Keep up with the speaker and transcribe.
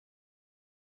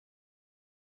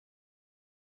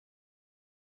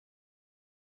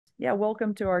Yeah,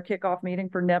 welcome to our kickoff meeting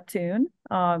for Neptune.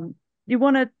 You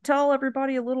want to tell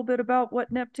everybody a little bit about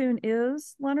what Neptune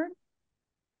is, Leonard?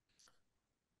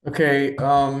 Okay,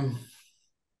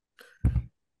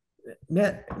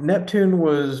 Neptune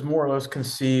was more or less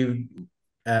conceived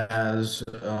as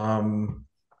how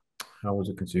was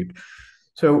it conceived?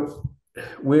 So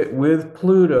with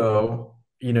Pluto,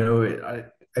 I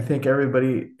think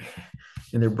everybody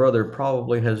and their brother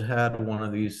probably has had one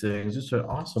of these things. It's an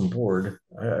awesome board.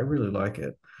 I really like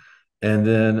it. And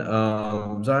then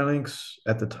Xilinx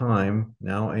at the time,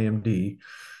 now AMD,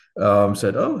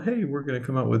 said, "Oh, hey, we're going to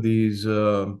come out with these."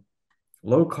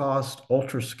 Low cost,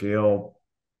 ultra scale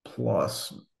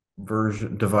plus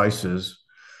version devices.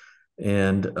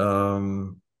 And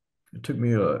it took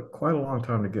me quite a long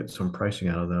time to get some pricing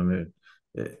out of them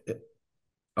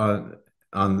on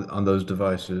on those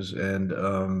devices. And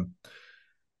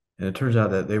it turns out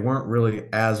that they weren't really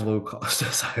as low cost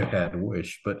as I had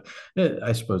wished, but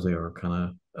I suppose they were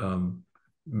kind of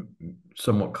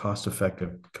somewhat cost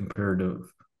effective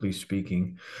comparatively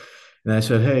speaking. And I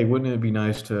said, hey, wouldn't it be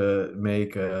nice to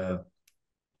make a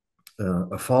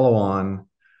follow-on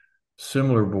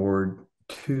similar board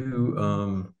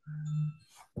to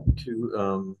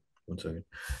one second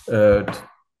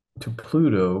to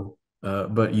Pluto,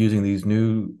 but using these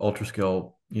new ultra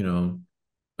scale,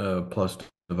 plus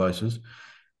devices,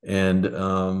 and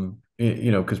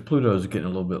because Pluto is getting a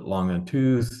little bit long in the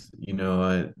tooth.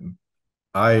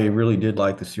 I really did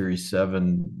like the Series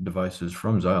 7 devices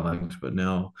from Xilinx, but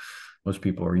now most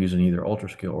people are using either ultra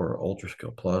scale or ultra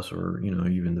scale plus, or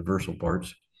even the Versal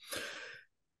parts.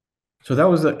 So that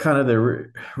was the kind of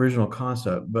the original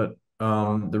concept. But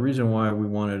the reason why we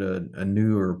wanted a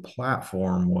newer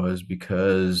platform was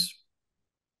because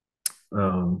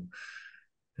um,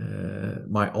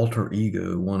 my alter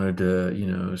ego wanted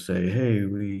to, say, hey,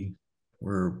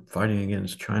 we're fighting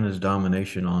against China's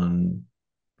domination on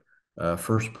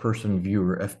first person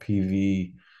viewer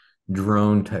FPV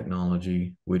drone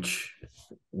technology, which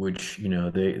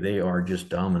they are just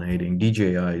dominating.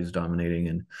 DJI is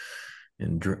dominating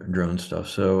and drone stuff.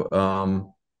 So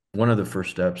one of the first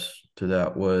steps to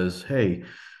that was, hey,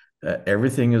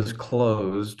 everything is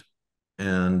closed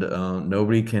and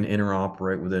nobody can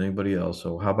interoperate with anybody else.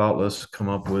 So how about let's come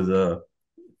up with a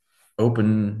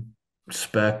open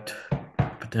spec,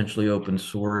 potentially open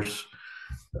source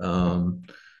um,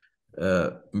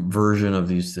 version of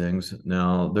these things.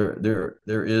 Now there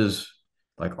is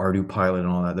like Ardu Pilot and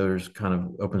all that. There's kind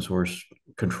of open source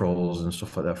controls and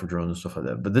stuff like that for drones and stuff like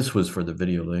that. But this was for the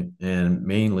video link and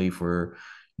mainly for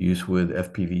use with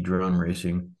FPV drone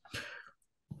racing.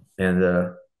 And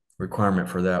the requirement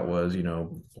for that was,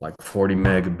 like 40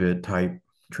 megabit type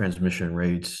transmission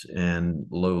rates and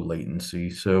low latency.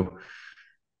 So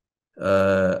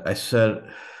I set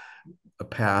a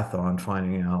path on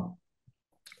finding out,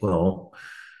 well,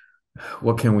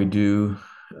 what can we do,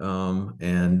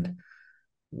 and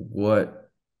what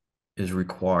is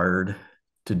required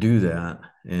to do that.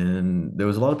 And there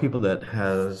was a lot of people that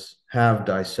have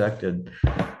dissected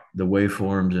the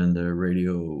waveforms and the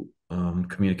radio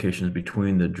communications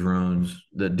between the drones,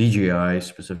 the DJI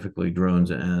specifically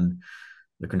drones, and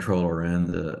the controller and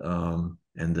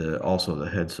the also the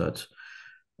headsets.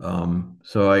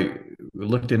 So I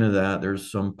looked into that.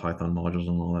 There's some Python modules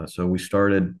and all that. So we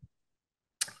started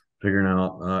figuring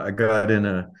out. I got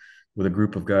in with a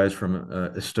group of guys from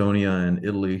Estonia and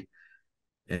Italy,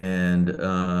 and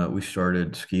we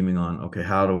started scheming on, okay,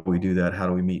 how do we do that? How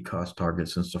do we meet cost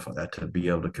targets and stuff like that to be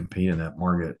able to compete in that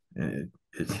market? And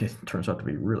it turns out to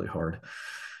be really hard.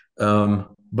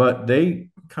 But they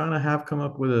kind of have come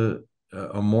up with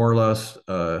a more or less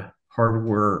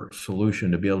hardware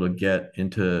solution to be able to get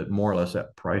into more or less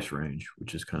that price range,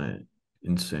 which is kind of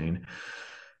insane.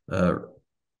 Uh,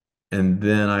 and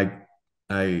then I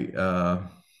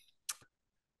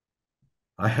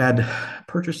I had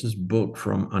purchased this book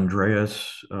from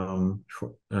Andreas. How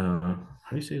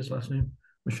do you say his last name,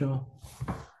 Michelle?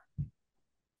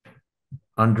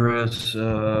 Andreas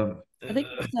I think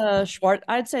it's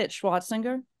I'd say it's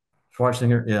Schwarzenegger.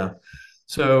 Schwarzenegger. Yeah.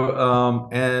 So,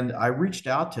 and I reached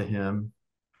out to him,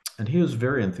 and he was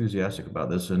very enthusiastic about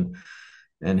this, and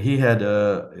he had,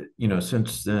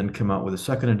 since then come out with a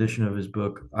second edition of his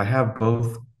book. I have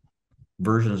both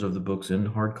versions of the books in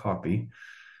hard copy,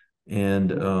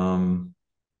 and and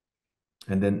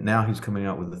then now he's coming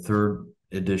out with a third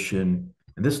edition.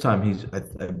 And this time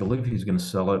I believe he's going to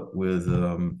sell it with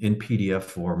in PDF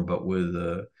form, but with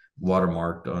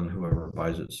watermarked on whoever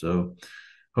buys it. So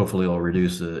hopefully it'll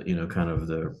reduce the, kind of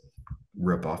the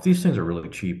rip off. These things are really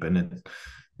cheap,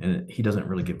 and he doesn't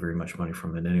really get very much money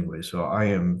from it anyway. So I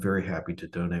am very happy to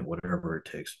donate whatever it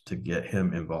takes to get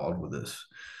him involved with this.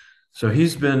 So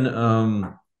he's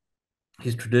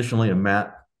traditionally a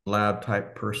MATLAB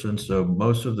type person. So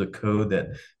most of the code that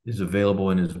is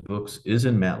available in his books is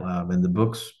in MATLAB, and the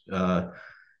books uh,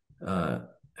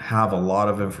 have a lot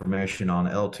of information on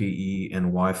LTE and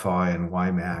Wi-Fi and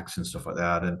WiMAX and stuff like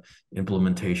that, and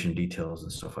implementation details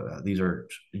and stuff like that. These are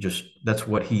just that's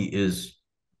what he is.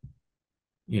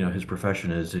 His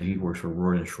profession is that he works for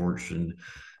Roy and Schwartz, and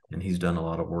he's done a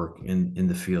lot of work in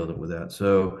the field with that.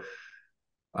 So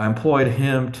I employed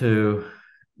him to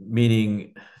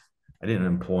meaning I didn't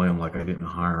employ him like I didn't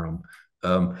hire him.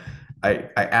 Um, I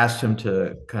asked him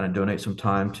to kind of donate some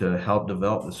time to help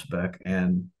develop the spec,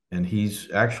 and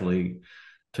he's actually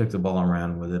took the ball and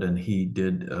ran with it, and he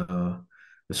did the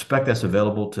spec that's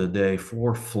available today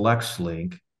for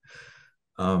FlexLink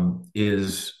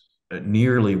is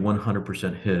nearly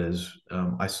 100% his.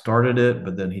 I started it,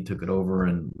 but then he took it over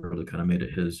and really kind of made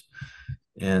it his.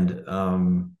 And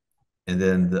and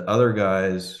then the other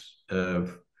guys,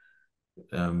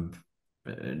 um,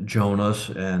 Jonas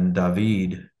and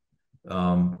David,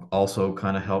 also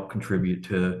kind of help contribute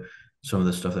to some of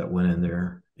the stuff that went in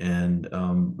there. And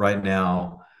right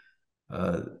now,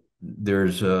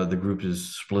 there's the group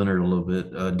is splintered a little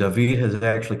bit. David has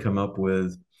actually come up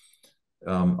with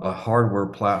a hardware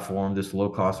platform, this low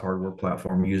cost hardware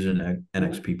platform using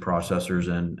NXP processors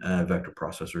and vector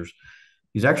processors.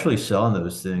 He's actually selling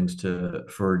those things to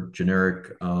for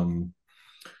generic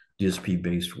DSP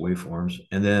based waveforms.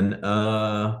 And then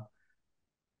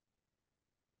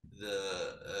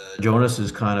Jonas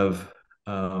is kind of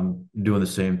doing the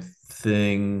same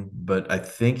thing, but I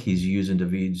think he's using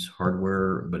David's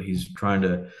hardware, but he's trying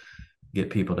to get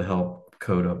people to help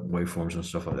code up waveforms and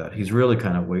stuff like that. He's really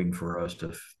kind of waiting for us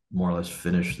to more or less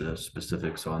finish the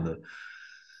specifics on the,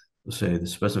 let's say, the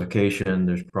specification.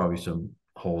 There's probably some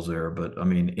holes there, but I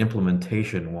mean,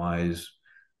 implementation wise,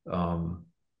 um,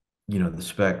 the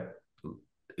spec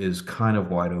is kind of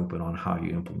wide open on how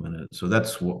you implement it. So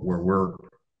that's where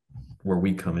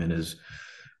we come in is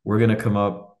we're going to come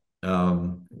up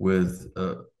with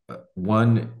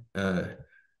one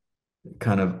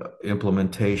kind of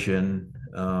implementation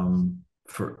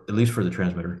for at least for the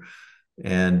transmitter,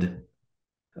 and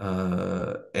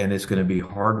it's going to be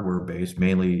hardware based,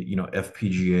 mainly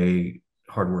FPGA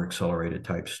hardware accelerated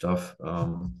type stuff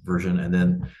version, and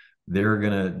then they're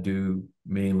going to do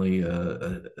mainly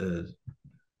a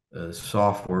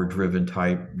software driven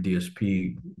type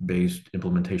DSP based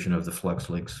implementation of the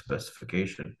FlexLink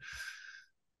specification.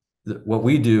 What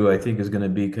we do, I think, is going to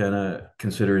be kind of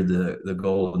considered the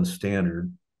golden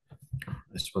standard.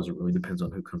 I suppose it really depends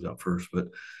on who comes out first, but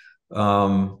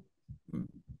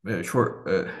short.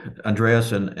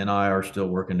 Andreas and I are still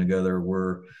working together.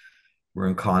 We're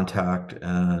in contact,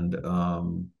 and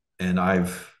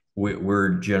we're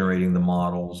generating the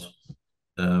models,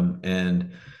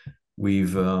 and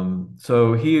we've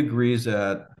so he agrees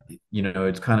that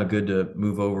it's kind of good to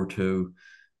move over to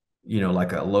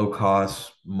like a low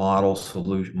cost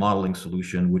modeling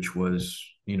solution, which was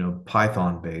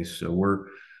Python based. So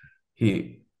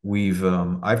we've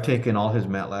I've taken all his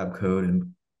MATLAB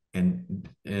code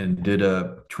and did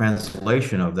a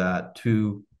translation of that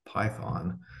to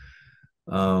Python.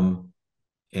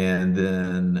 And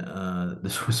then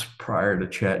this was prior to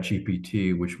Chat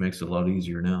GPT, which makes it a lot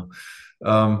easier now.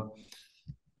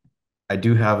 I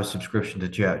do have a subscription to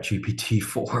Chat GPT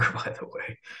 4, by the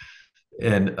way,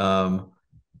 and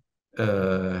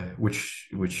which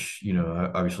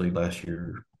obviously last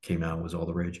year came out, was all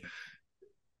the rage.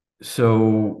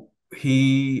 So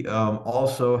he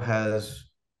also has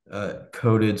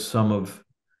coded some of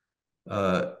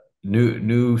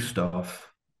new stuff,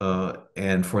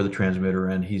 and for the transmitter,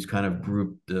 and he's kind of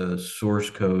grouped the source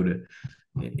code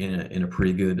in a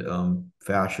pretty good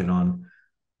fashion on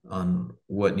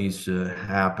what needs to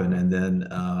happen. And then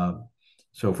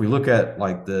so if we look at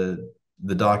like the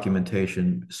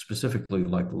documentation, specifically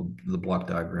like the block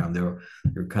diagram, there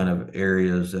are kind of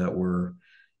areas that we're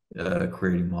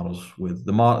creating models with.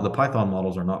 The Python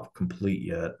models are not complete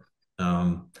yet.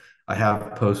 I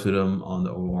have posted them on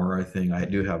the ORI thing. I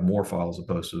do have more files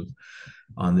posted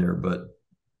on there, but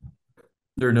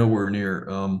they're nowhere near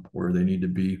where they need to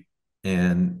be.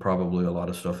 And probably a lot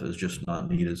of stuff is just not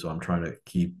needed. So I'm trying to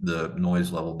keep the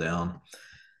noise level down.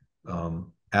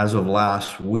 As of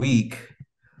last week,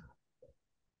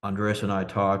 Andres and I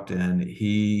talked, and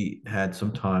he had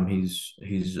some time. He's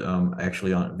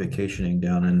actually on vacationing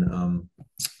down in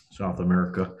South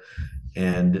America,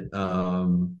 and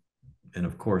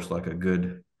of course, like a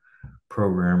good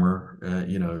programmer,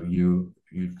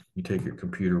 you take your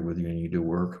computer with you and you do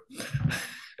work.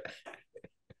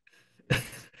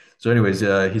 So, anyways,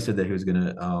 he said that he was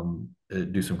gonna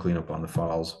do some cleanup on the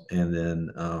files, and then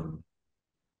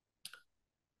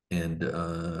and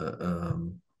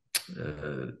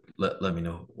let me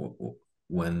know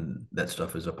when that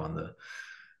stuff is up on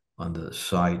the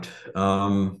site.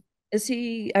 Is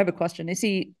he, I have a question. Is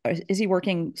he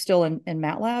working still in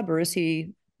MATLAB, or is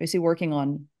he working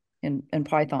on in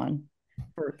Python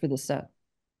for this set?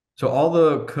 So all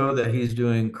the code that he's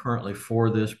doing currently for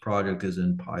this project is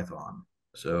in Python.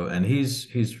 So and he's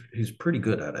pretty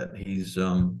good at it. He's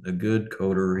a good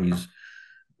coder.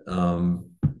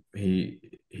 Um he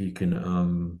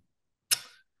can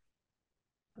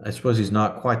I suppose he's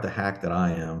not quite the hack that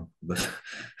I am, but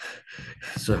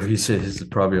so he says he's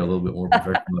probably a little bit more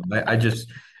professional. I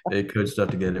just code stuff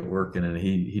to get it working, and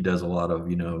he does a lot of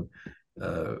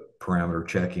parameter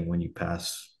checking when you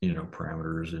pass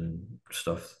parameters and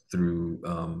stuff through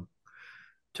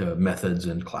to methods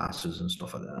and classes and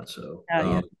stuff like that. So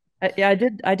Yeah. Yeah,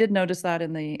 I did notice that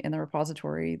in the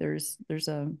repository. There's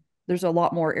a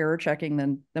lot more error checking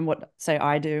than what say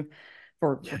I do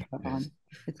for yes, Python.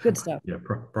 It's good stuff. yeah,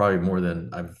 probably more than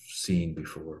I've seen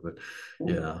before, but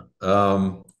yeah.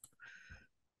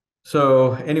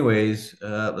 So, anyways,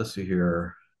 let's see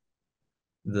here.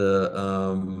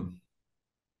 The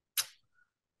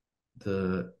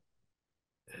the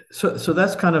so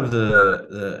that's kind of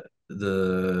the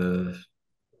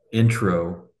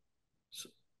intro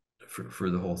for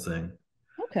the whole thing.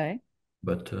 Okay.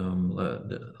 But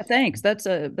Thanks.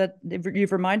 That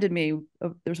you've reminded me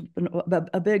of there's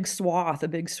a big swath, a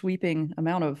big sweeping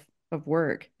amount of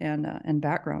work and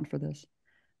background for this.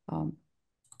 Um,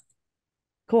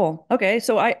 cool. Okay,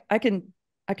 so I can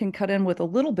cut in with a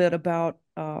little bit about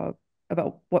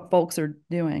what folks are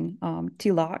doing.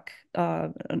 T-Lock,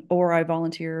 an ORI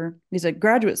volunteer. He's a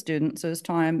graduate student, so his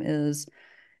time is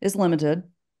limited,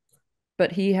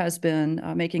 but he has been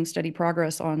making steady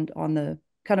progress on the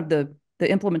kind of the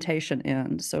implementation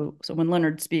end. So when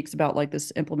Leonard speaks about like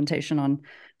this implementation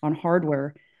on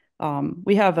hardware,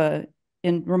 we have a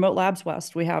in Remote Labs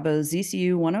West we have a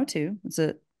ZCU 102. It's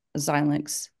a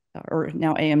Xilinx or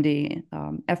now AMD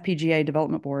FPGA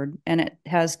development board, and it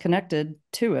has connected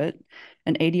to it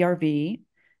an ADRV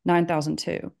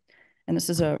 9002, and this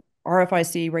is a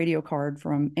RFIC radio card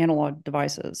from Analog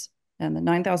Devices. And the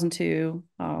 9002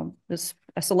 is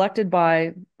selected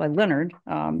by Leonard,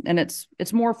 and it's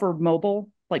more for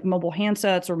mobile, like mobile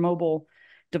handsets or mobile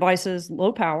devices,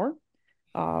 low power.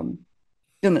 Um,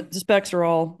 and the specs are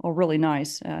all really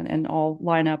nice and all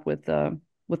line up with the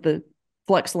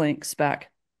FlexLink spec.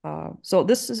 So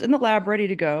this is in the lab, ready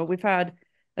to go. We've had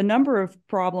a number of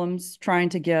problems trying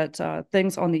to get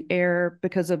things on the air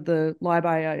because of the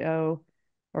LibIO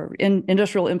or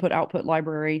industrial input output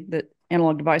library that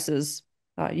Analog Devices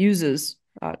uses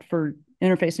for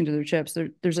interfacing to their chips.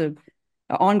 There's a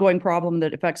ongoing problem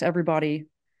that affects everybody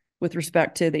with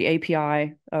respect to the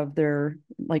API of their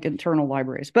like internal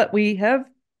libraries. But we have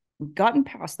gotten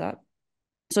past that.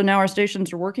 So now our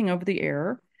stations are working over the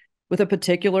air with a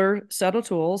particular set of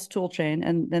tools, tool chain,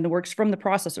 and then it works from the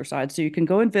processor side. So you can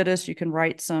go in Vitis, you can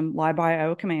write some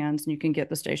libio commands, and you can get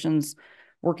the stations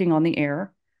working on the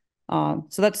air. So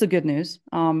that's the good news.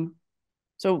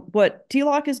 So what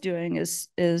T-Lock is doing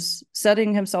is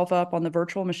setting himself up on the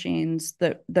virtual machines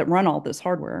that run all this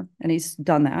hardware, and he's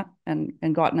done that and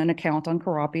gotten an account on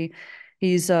Karapi.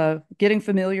 He's getting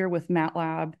familiar with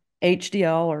MATLAB,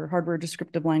 HDL or Hardware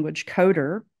Descriptive Language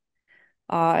Coder,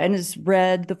 and has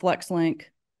read the FlexLink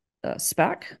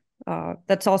spec.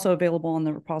 That's also available in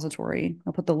the repository.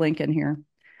 I'll put the link in here.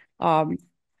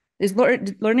 Is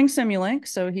learning Simulink,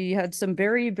 so he had some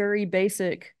very very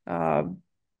basic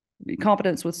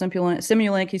competence with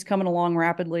Simulink. He's coming along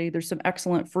rapidly. There's some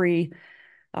excellent free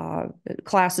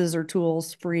classes or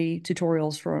tools, free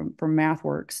tutorials from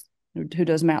MathWorks, who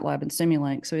does MATLAB and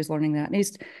Simulink. So he's learning that. And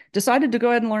he's decided to go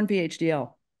ahead and learn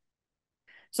VHDL.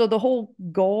 So the whole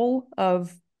goal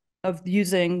of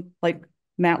using like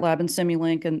MATLAB and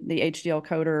Simulink and the HDL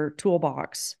coder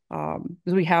toolbox,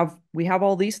 because we have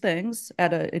all these things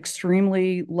at an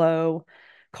extremely low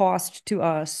cost to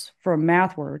us from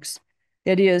MathWorks.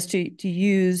 The idea is to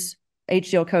use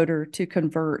HDL coder to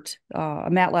convert a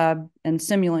MATLAB and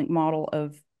Simulink model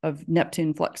of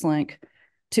Neptune FlexLink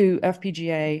to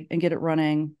FPGA and get it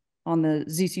running on the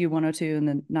ZCU 102 and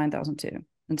the 9002,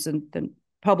 and so then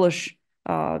publish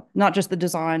not just the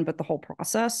design but the whole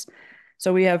process.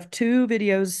 So we have 2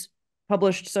 videos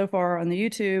published so far on the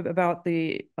YouTube about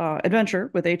the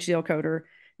adventure with HDL coder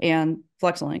and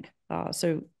FlexLink.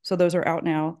 So those are out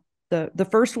now. The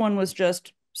first one was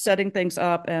just setting things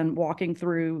up and walking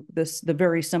through the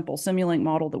very simple Simulink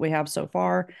model that we have so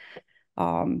far.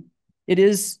 Um, it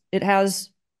has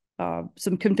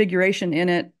some configuration in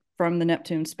it from the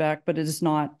Neptune spec, but it is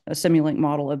not a Simulink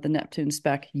model of the Neptune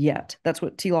spec yet. That's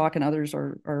what T-Lock and others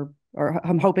are.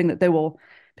 I'm hoping that they will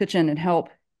pitch in and help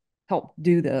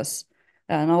do this,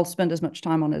 and I'll spend as much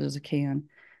time on it as I can.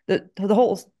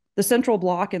 The central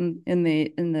block in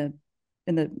the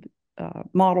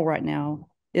model right now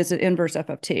is an inverse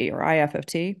FFT or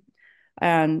IFFT,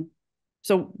 and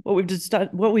so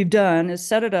what we've done is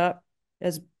set it up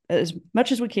as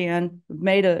much as we can. We've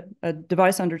made a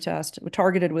device under test,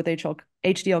 targeted with HDL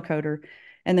coder,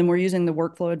 and then we're using the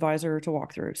workflow advisor to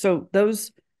walk through. So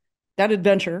that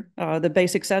adventure, the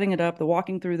basic setting it up, the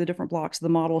walking through the different blocks of the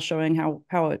model, showing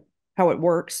how it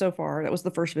works so far. That was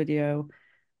the first video.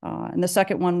 And the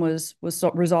second one was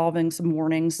resolving some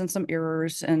warnings and some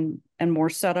errors and more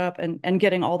setup and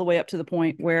getting all the way up to the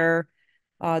point where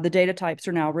the data types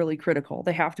are now really critical.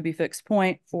 They have to be fixed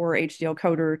point for HDL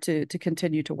coder to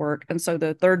continue to work. And so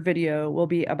the third video will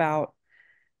be about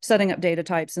setting up data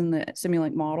types in the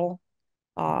Simulink model,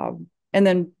 and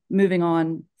then moving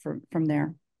on from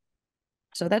there.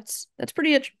 So that's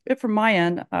pretty it from my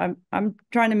end. I'm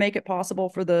trying to make it possible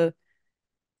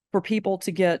for people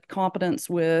to get competence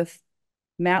with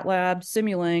MATLAB,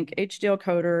 Simulink, HDL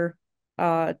coder,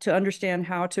 to understand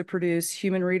how to produce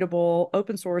human readable,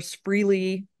 open source, free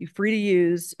to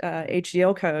use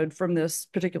HDL code from this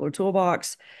particular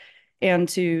toolbox, and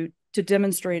to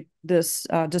demonstrate this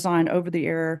design over the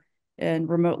air in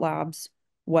Remote Labs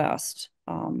West,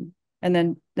 and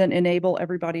then enable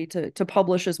everybody to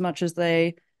publish as much as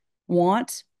they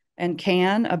want and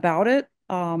can about it,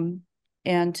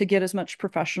 and to get as much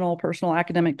professional, personal,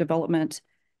 academic development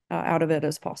out of it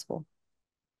as possible.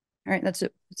 All right, that's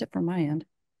it. That's it from my end.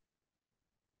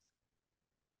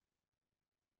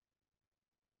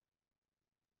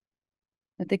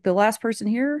 I think the last person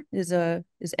here is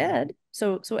Ed.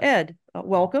 So Ed,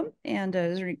 welcome. And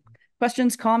is there any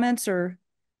questions, comments, or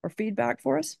feedback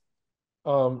for us?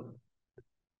 Um,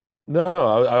 no,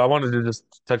 I wanted to just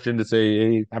touch in to say,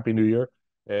 hey, Happy New Year,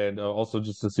 and also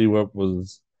just to see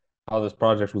how this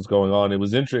project was going on. It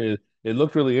was interesting. It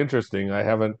looked really interesting.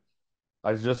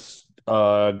 I just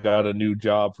got a new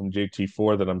job from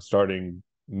JT4 that I'm starting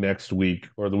next week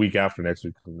or the week after next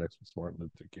week, because next week's Martin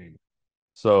Luther King.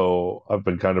 So I've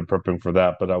been kind of prepping for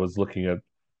that, but I was looking at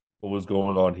what was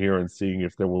going on here and seeing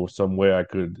if there was some way I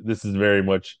could. This is very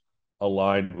much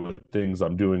aligned with things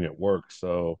I'm doing at work.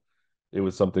 So it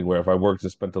was something where if I worked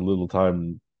and spent a little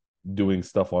time doing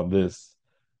stuff on this,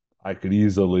 I could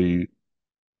easily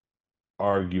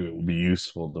argue it would be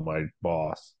useful to my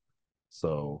boss.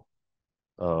 So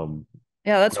um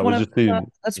Yeah, I was just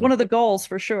seeing, that's one of the goals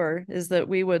for sure, is that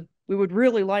we would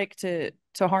really like to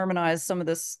harmonize some of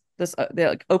the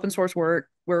like, open source work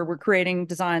where we're creating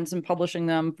designs and publishing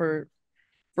them for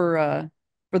uh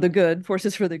for the good,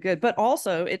 forces for the good, but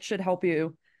also it should help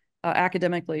you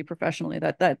academically, professionally.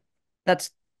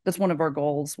 That's that's one of our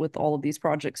goals with all of these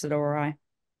projects at ORI.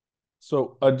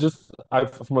 so just I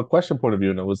from a question point of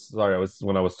view, and I was sorry, I was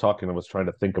when I was talking, I was trying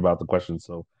to think about the question.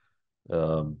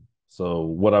 Um so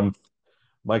what I'm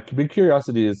my big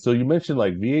curiosity is, so you mentioned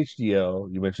like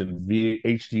VHDL, you mentioned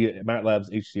VHDL, MATLAB's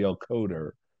HDL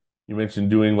coder, you mentioned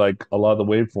doing like a lot of the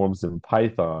waveforms in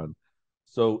Python.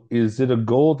 So is it a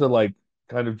goal to like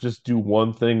kind of just do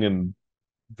one thing and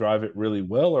drive it really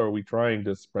well, or are we trying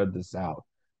to spread this out?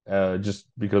 Just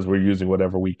because we're using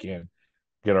whatever we can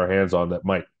get our hands on that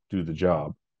might do the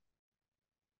job.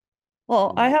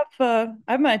 Well, I have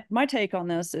my take on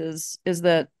this is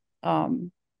that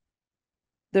um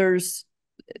there's,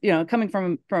 coming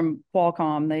from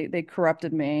Qualcomm, they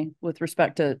corrupted me with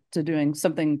respect to doing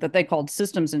something that they called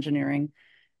systems engineering.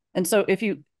 And so if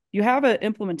you have an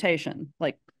implementation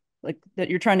like that,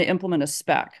 you're trying to implement a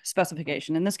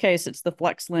specification. In this case, it's the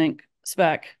FlexLink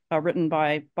spec, written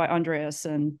by Andreas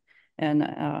and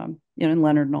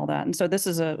Leonard and all that. And so this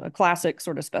is a classic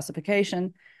sort of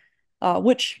specification,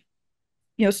 which,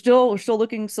 we're still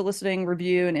looking, soliciting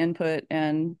review and input,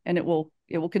 and it will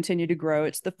continue to grow.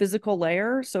 It's the physical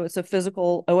layer, so it's a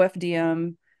physical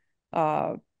OFDM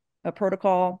a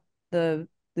protocol. The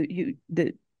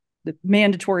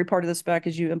mandatory part of the spec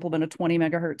is you implement a 20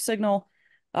 megahertz signal,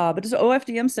 but it's an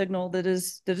OFDM signal that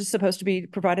is supposed to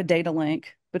provide a data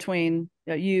link between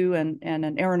you and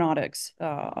an aeronautics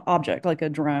object like a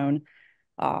drone.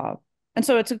 Uh, and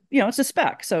so it's a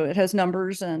spec. So it has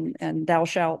numbers and thou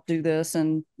shalt do this,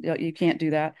 and you can't do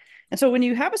that. And so when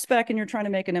you have a spec and you're trying to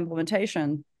make an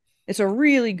implementation, it's a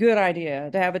really good idea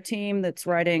to have a team that's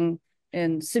writing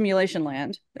in simulation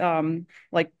land.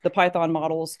 Like the Python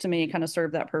models to me kind of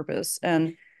serve that purpose,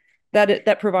 and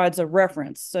that provides a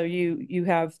reference. So you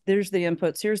have, there's the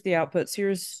inputs, here's the outputs,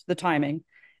 here's the timing,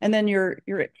 and then your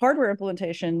hardware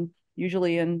implementation,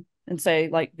 usually in say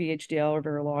like VHDL or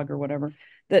Verilog or whatever,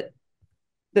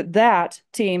 that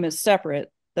team is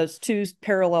separate. Those two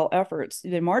parallel efforts,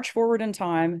 they march forward in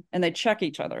time and they check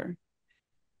each other.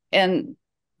 And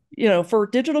for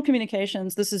digital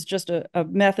communications, this is just a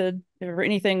method or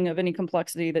anything of any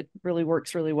complexity that really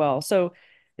works really well. So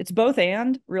it's both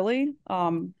and really.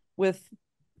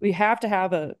 We have to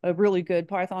have a really good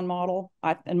Python model,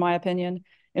 in my opinion,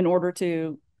 in order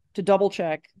to double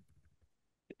check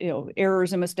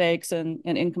errors and mistakes and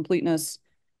incompleteness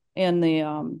in the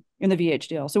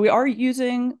VHDL. So we are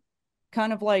using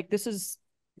kind of like, this is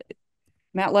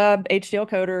MATLAB HDL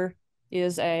coder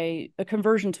is a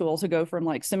conversion tool to go from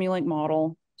like Simulink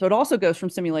model. So it also goes from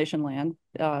simulation land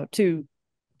to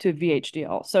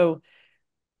VHDL. So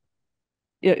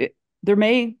there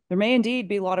may indeed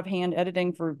be a lot of hand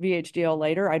editing for VHDL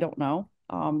later. I don't know.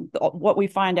 What we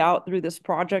find out through this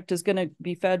project is going to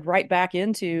be fed right back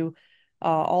into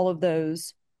all of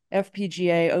those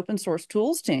FPGA open source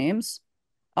tools teams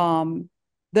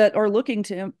that are looking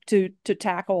to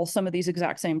tackle some of these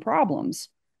exact same problems.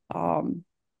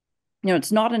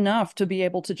 It's not enough to be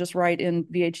able to just write in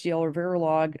VHDL or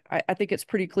Verilog. I think it's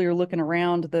pretty clear looking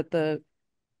around that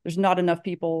there's not enough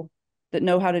people that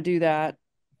know how to do that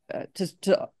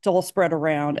to all spread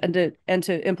around and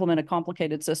to implement a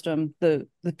complicated system. The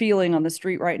feeling on the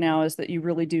street right now is that you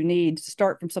really do need to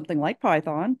start from something like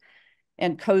Python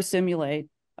and co-simulate.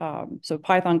 So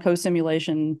Python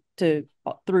co-simulation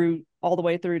through all the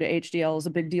way through to HDL is a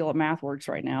big deal at MathWorks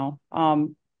right now.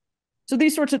 So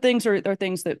these sorts of things are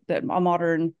things that a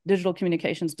modern digital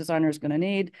communications designer is going to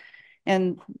need.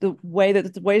 And the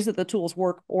ways that the tools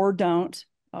work or don't,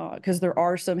 because there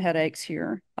are some headaches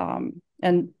here,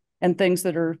 and things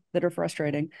that are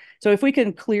frustrating. So if we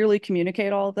can clearly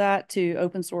communicate all of that to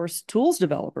open source tools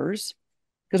developers,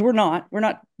 because we're not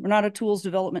a tools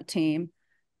development team,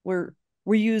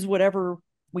 we use whatever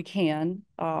we can.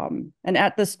 And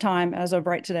at this time, as of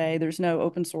right today, there's no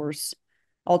open source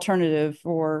alternative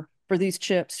for these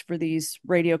chips, for these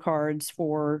radio cards,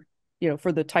 for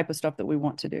the type of stuff that we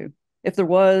want to do. If there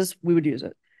was, we would use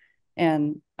it.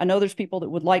 And I know there's people that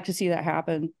would like to see that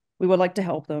happen. We would like to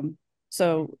help them.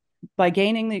 So by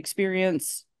gaining the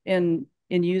experience in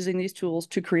using these tools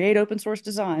to create open source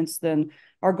designs, then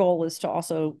our goal is to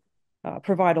also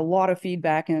provide a lot of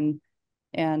feedback and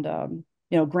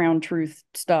ground truth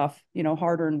stuff,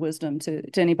 hard-earned wisdom to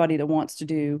anybody that wants to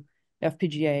do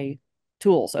FPGA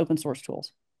tools, open source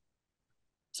tools.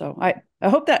 So I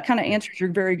hope that kind of answers your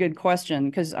very good question,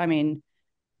 because I mean,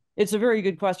 it's a very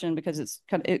good question because it's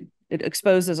kind of it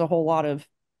exposes a whole lot of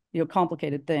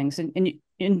complicated things, and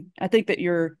I think that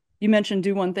you mentioned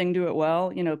do one thing, do it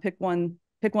well. Pick one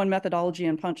methodology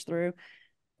and punch through,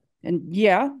 and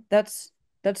yeah, that's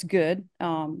good.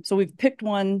 So we've picked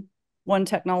one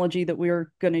technology that we're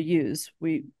going to use.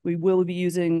 We will be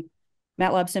using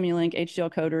MATLAB Simulink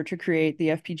HDL coder to create the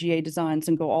FPGA designs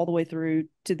and go all the way through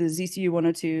to the ZCU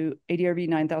 102 ADRV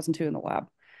 9002 in the lab.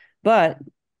 But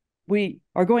we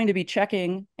are going to be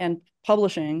checking and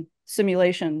publishing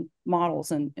simulation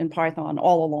models in Python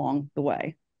all along the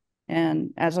way.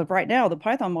 And as of right now, the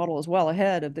Python model is well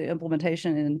ahead of the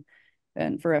implementation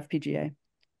and for FPGA.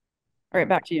 All right,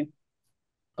 back to you.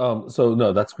 So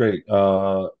no, that's great.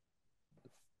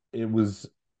 It was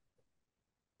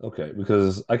okay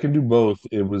because I can do both.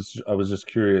 I was just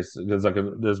curious because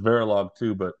there's Verilog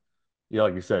too, but yeah,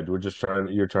 like you said,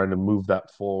 you're trying to move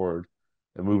that forward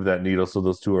and move that needle so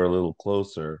those two are a little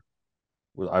closer.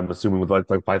 I'm assuming with like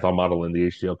Python model and the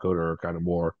HDL coder are kind of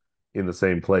more in the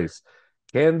same place.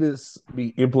 Can this be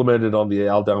implemented on the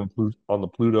on the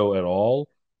Pluto at all,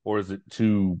 or is it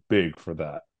too big for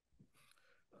that?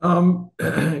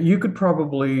 You could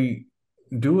probably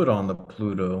do it on the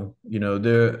Pluto.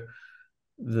 The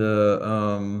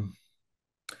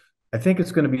I think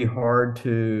it's going to be hard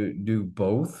to do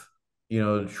both,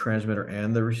 the transmitter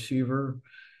and the receiver.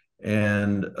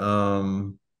 And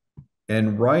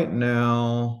right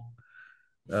now,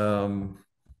 so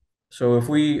if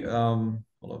we hold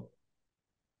up.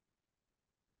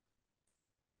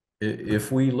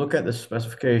 If we look at the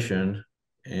specification,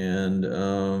 and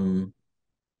I'm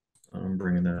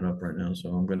bringing that up right now, so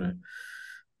I'm gonna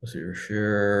let's see here,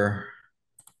 share.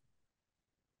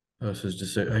 This is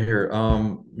just here.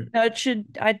 No,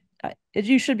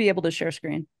 you should be able to share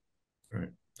screen. All right.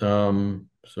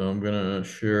 So I'm gonna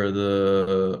share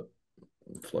the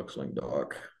FluxLink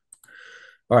doc.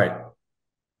 All right.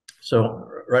 So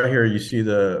right here, you see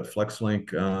the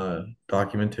FlexLink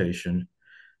documentation,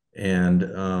 and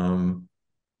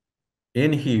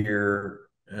in here,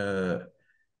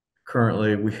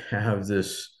 currently we have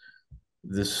this.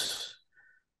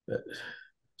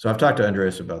 So I've talked to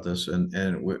Andreas about this,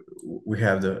 and we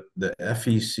have the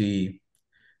FEC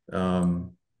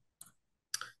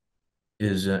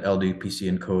is an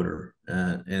LDPC encoder,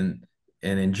 and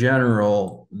in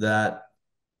general that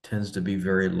tends to be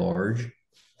very large,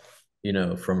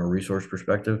 from a resource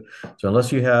perspective. So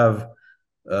unless you have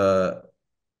uh,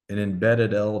 an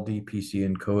embedded LDPC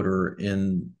encoder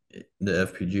in the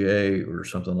FPGA or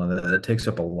something like that, it takes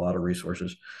up a lot of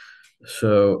resources.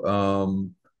 So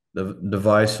the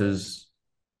devices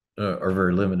are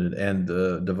very limited, and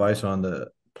the device on the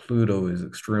Pluto is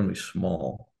extremely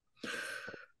small.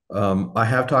 I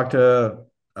have talked to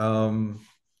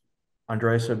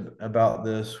Andres about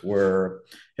this, where,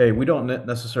 hey, we don't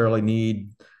necessarily need,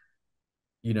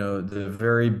 the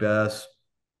very best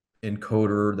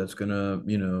encoder that's gonna,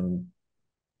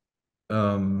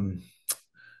 um,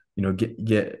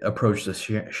 get approach the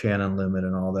Shannon limit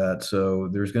and all that. So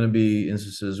there's going to be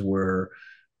instances where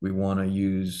we want to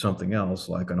use something else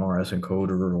like an RS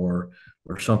encoder, or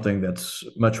something that's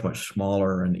much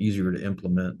smaller and easier to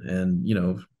implement, and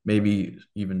maybe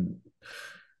even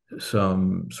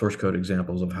some source code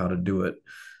examples of how to do it.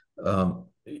 Um,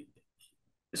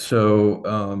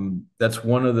 that's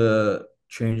one of the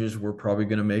changes we're probably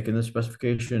going to make in the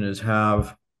specification, is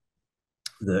have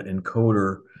the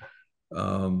encoder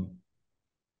um,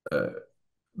 uh,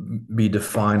 be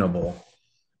definable.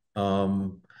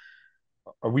 Um,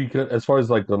 Are we as far as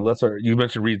like the lesser? You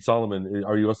mentioned Reed Solomon.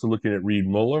 Are you also looking at Reed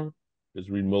Muller? Is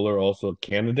Reed Muller also a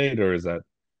candidate, or is that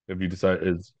have you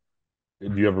decided?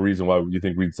 Do you have a reason why you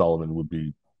think Reed Solomon would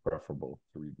be preferable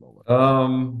to Reed Muller?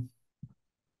 um,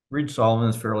 Reed Solomon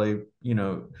is fairly,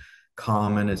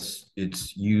 common. It's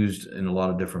used in a lot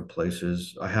of different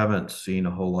places. I haven't seen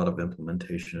a whole lot of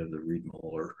implementation of the Reed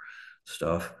Muller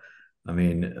stuff. I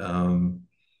mean,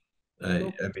 No, I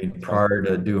mean, that's fine. prior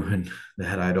to doing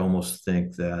that, I'd almost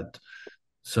think that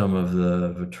some of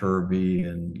the Viterbi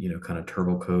and, kind of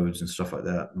turbo codes and stuff like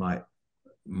that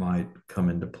might come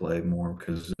into play more,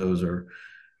 because those are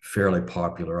fairly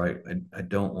popular. I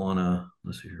don't want to,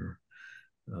 let's see here.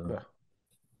 Uh,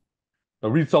 Yeah.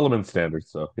 Reed Solomon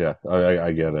standards. So yeah,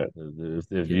 I get it. If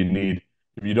yeah, you need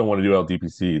if you don't want to do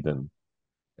LDPC, then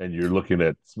and you're looking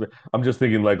at, I'm just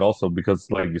thinking like also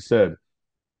because like you said,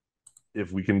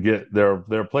 if we can get there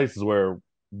are places where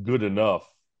good enough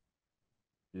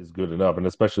is good enough, and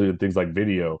especially in things like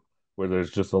video where there's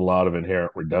just a lot of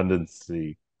inherent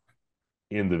redundancy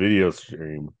in the video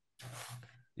stream.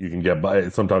 You can get by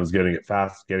sometimes getting it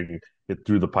fast, getting it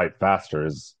through the pipe faster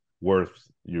is worth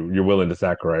you're willing to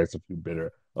sacrifice a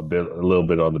little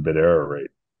bit on the bit error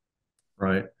rate.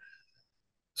 right.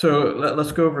 So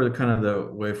let's go over the kind of the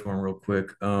waveform real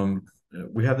quick.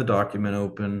 We have the document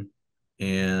open,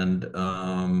 and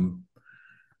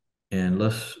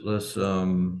let's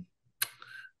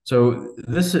so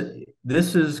this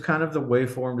is kind of the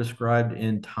waveform described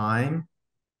in time,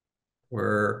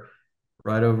 where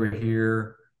right over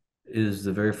here is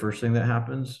the very first thing that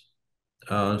happens.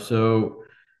 So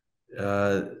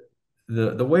uh,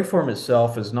 the waveform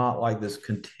itself is not like this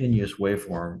continuous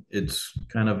waveform. It's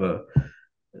kind of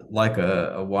like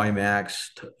a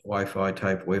WiMAX Wi-Fi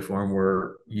type waveform,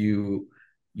 where you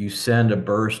send a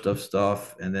burst of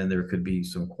stuff, and then there could be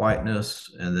some quietness,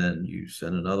 and then you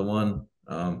send another one.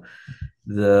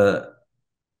 The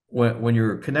when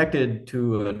you're connected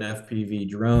to an FPV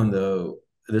drone, though,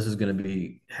 this is going to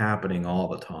be happening all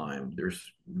the time. There's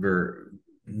very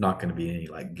not going to be any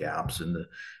like gaps in the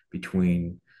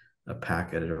between a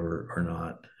packet or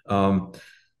not.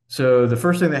 So the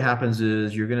first thing that happens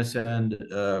is you're going to send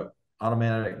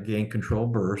automatic gain control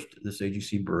burst, this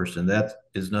AGC burst, and that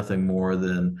is nothing more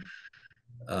than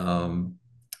um,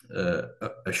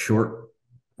 a short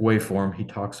waveform. He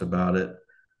talks about it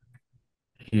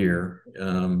here,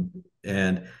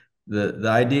 and the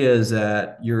idea is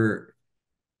that you're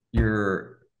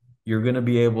you're going to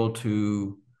be able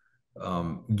to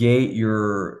gate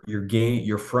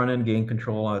your front end gain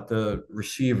control at the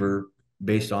receiver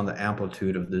based on the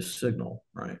amplitude of this signal,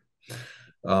 right?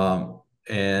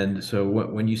 And so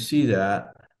when you see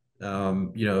that,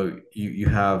 you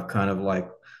have kind of like,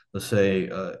 let's say,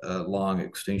 a long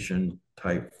extinction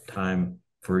type time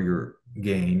for your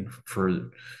gain.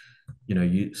 For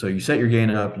you set your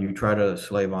gain up, you try to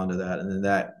slave onto that, and then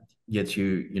that gets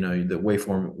you, the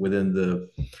waveform within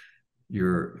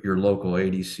your local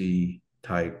ADC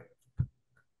type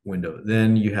window.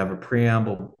 Then you have a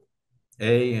preamble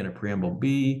A and a preamble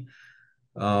B.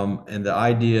 And the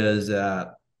idea is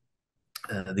that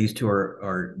these two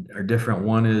are different.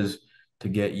 One is to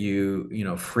get you,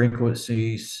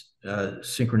 frequency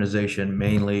synchronization,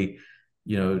 mainly,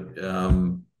 you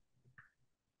know,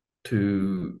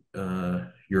 to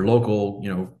your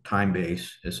local, time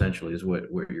base, essentially, is what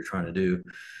you're trying to do.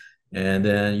 And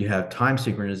then you have time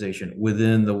synchronization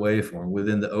within the waveform,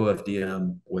 within the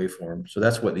OFDM waveform. So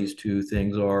that's what these two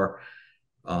things are.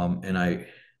 And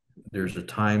there's a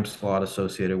time slot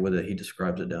associated with it. He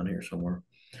describes it down here somewhere.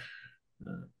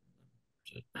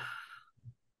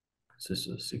 It's just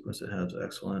a sequence that has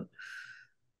excellent.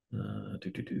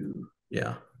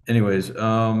 Yeah. Anyways,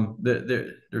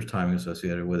 there's timing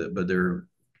associated with it, but they're,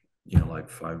 like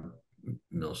 5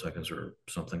 milliseconds or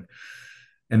something.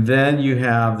 And then you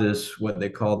have this, what they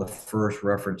call the first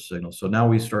reference signal. So now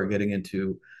we start getting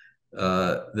into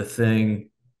the thing,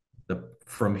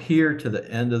 from here to the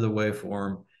end of the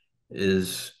waveform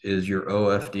is your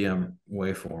OFDM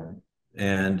waveform.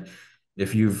 And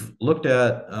if you've looked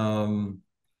at,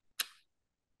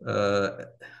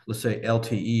 let's say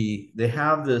LTE, they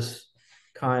have this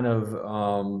kind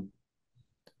of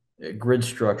grid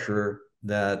structure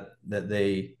that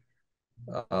they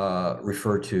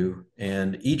refer to,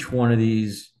 and each one of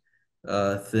these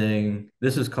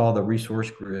this is called the resource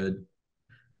grid,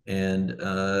 and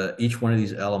each one of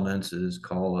these elements is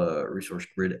called a resource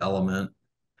grid element.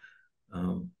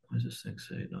 What does this thing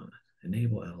say? No,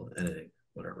 enable editing,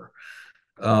 whatever.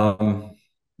 No,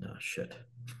 shit.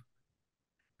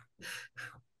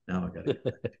 Now I got to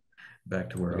get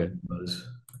back to where Okay. I was.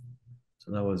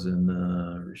 So that was in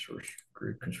resource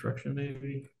grid construction,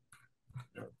 maybe.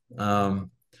 Here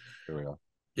we go.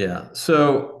 Yeah.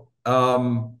 So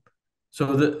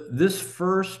this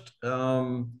first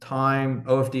time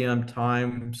OFDM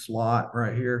time slot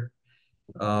right here.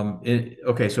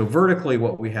 Okay, so vertically,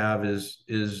 what we have is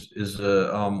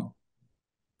a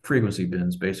frequency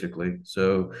bins, basically.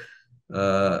 So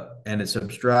and it's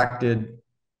abstracted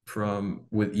from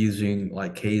with using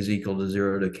like k is equal to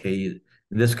 0 to k.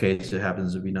 In this case, it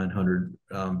happens to be 900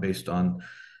 based on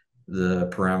the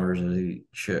parameters of the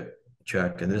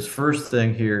check. And this first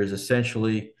thing here is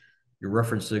essentially your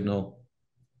reference signal.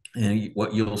 And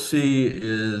what you'll see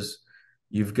is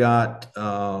you've got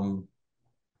a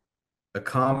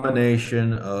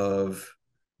combination of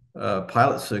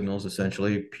pilot signals,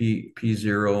 essentially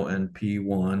P0 and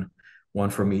P1, one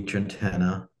from each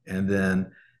antenna,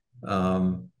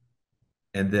 um,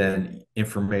 and then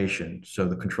information. So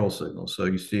the control signal. So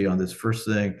you see on this first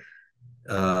thing,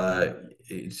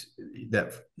 it's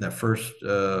that first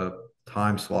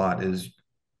time slot is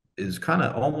kind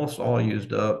of almost all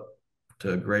used up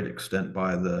to a great extent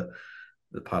by the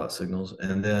pilot signals,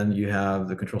 and then you have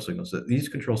the control signals. That these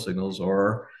control signals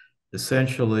are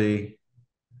essentially,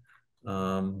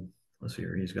 let's see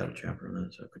here, he's got a chapter on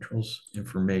that. So controls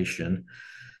information.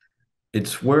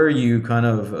 It's where you kind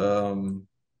of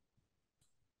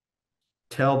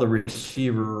tell the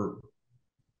receiver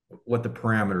what the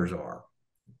parameters are,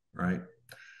 right?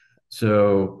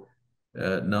 So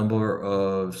number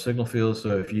of signal fields.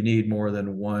 So if you need more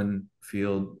than one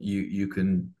field, you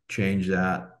can change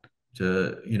that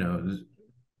to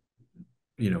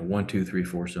 1, 2, 3,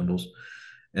 4 symbols,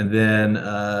 and then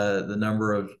the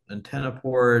number of antenna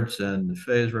ports and the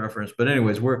phase reference. But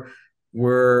anyways, we're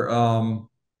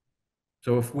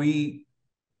so if we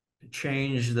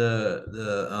change the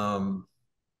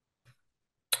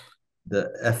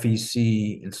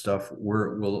FEC and stuff,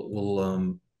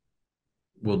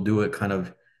 we'll do it kind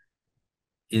of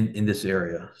in this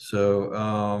area.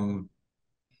 So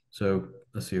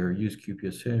let's see here, use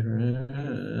QPS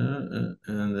and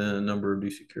then number of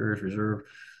DC carriers reserved.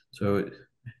 So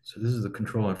this is the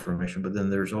control information, but then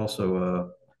there's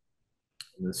also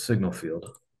the signal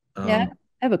field. Yeah,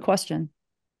 I have a question.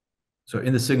 So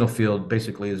in the signal field,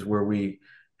 basically, is where we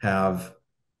have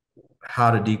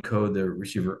how to decode the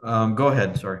receiver. Go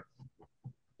ahead. Sorry.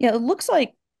 Yeah, it looks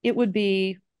like it would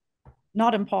be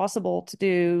not impossible to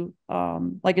do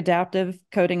like adaptive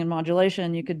coding and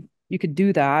modulation. You could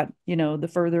do that.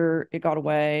 The further it got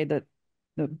away,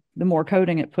 the more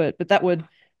coding it put. But that would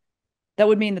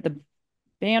mean that the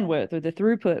bandwidth or the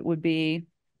throughput would be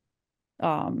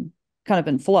kind of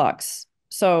in flux.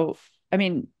 So, I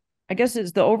mean, I guess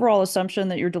it's the overall assumption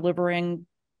that you're delivering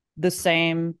the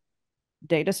same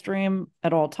data stream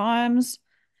at all times,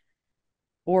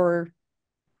 or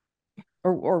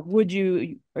would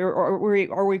you, or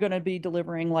are we going to be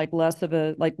delivering like less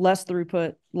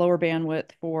throughput, lower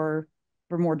bandwidth for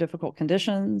more difficult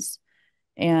conditions?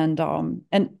 And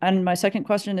my second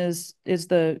question is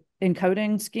the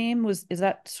encoding scheme is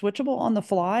that switchable on the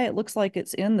fly? It looks like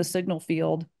it's in the signal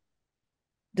field.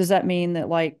 does that mean that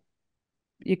like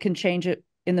you can change it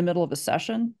in the middle of a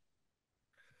session?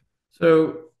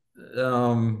 So,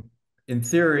 in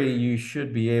theory, you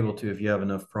should be able to if you have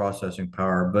enough processing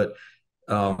power, but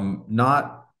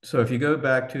not. So if you go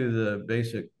back to the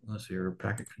basic, let's see, your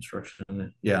packet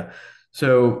construction. Yeah.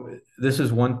 So this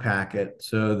is one packet.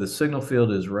 So the signal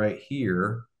field is right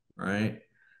here, right?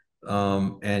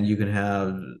 And you can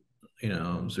have,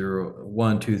 zero,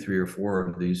 one, two, three, or four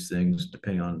of these things,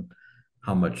 depending on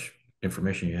how much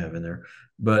information you have in there.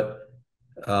 But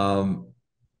um,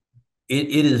 it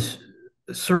is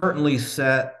certainly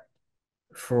set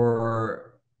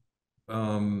for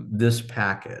this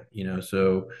packet,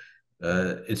 so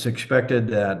it's expected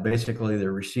that basically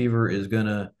the receiver is going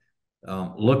to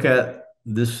look at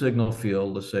this signal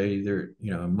field. Let's say there,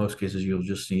 in most cases, you'll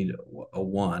just need a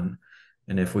one.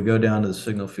 And if we go down to the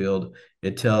signal field,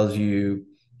 it tells you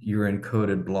your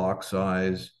encoded block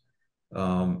size.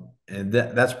 And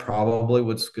that's probably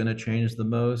what's going to change the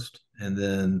most. And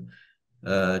then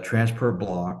transport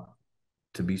block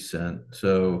to be sent.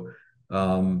 So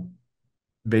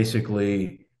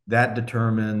basically, that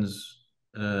determines,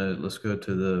 let's go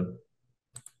to the,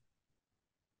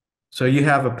 so you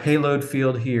have a payload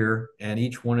field here, and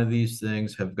each one of these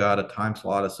things have got a time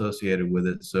slot associated with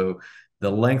it. So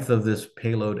the length of this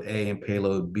payload A and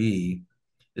payload B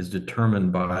is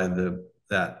determined by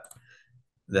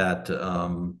that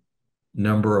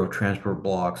number of transport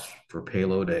blocks for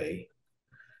payload A,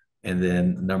 and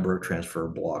then number of transfer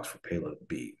blocks for payload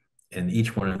B. And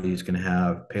each one of these can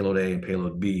have payload A and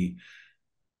payload B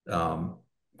um,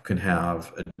 can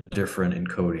have a different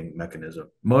encoding mechanism.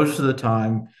 Most of the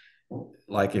time,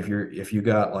 like if you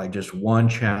got like just one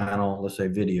channel, let's say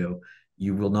video,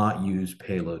 you will not use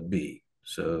payload B.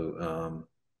 So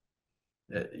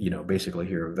basically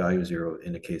here value 0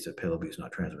 indicates that payload B is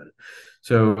not transmitted.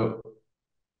 So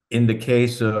in the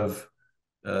case of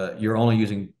you're only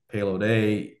using payload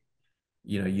A,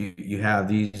 you have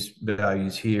these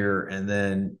values here, and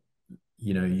then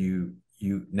you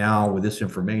now with this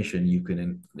information you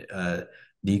can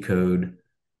decode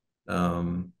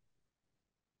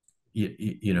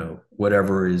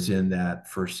whatever is in that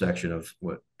first section of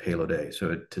what payload A.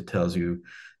 So it tells you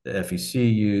the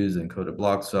FEC used, encoded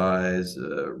block size,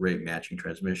 rate matching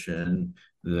transmission,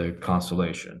 the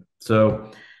constellation.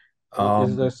 So Is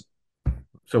um, this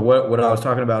so what I was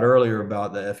talking about earlier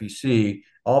about the FEC,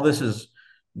 all this is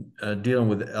dealing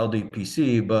with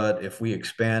LDPC, but if we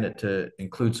expand it to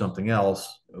include something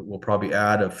else, we'll probably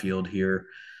add a field here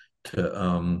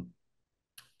to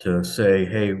say,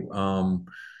 hey,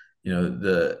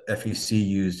 the FEC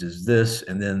used is this,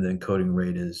 and then the encoding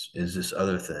rate is this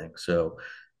other thing. So,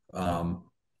 um,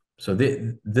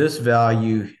 this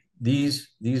value, these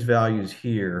values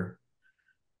here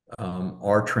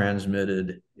are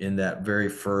transmitted in that very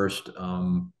first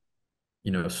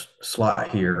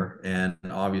slot here. And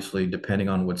obviously, depending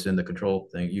on what's in the control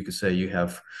thing, you could say you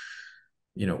have,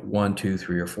 one, two,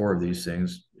 three, or four of these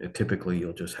things. Typically,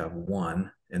 you'll just have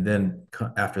one, and then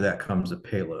after that comes the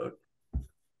payload.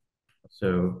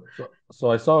 So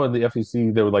so I saw in the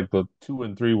FEC they were like the 2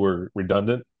 and 3 were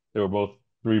redundant. They were both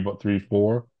 3, but 3,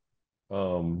 4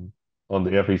 um, on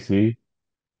the FEC. If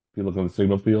you look on the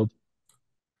signal field,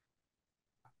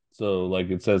 so like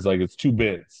it says like it's 2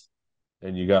 bits,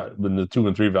 and you got then the 2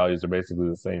 and 3 values are basically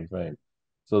the same thing.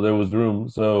 So there was room.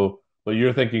 So, but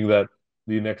you're thinking that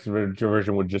the next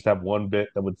version would just have 1 bit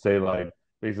that would say like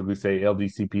basically say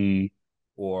LDCP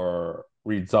or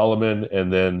Reed Solomon,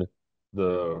 and then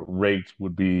the rate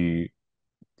would be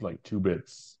like 2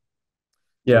 bits.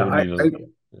 So it yeah, would need a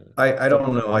yeah. I So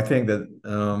don't know. I think that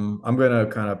I'm going to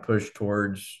kind of push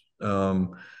towards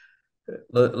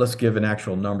let's give an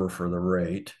actual number for the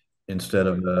rate instead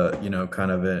of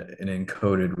kind of an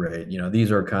encoded rate.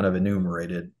 These are kind of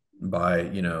enumerated by,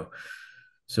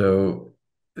 so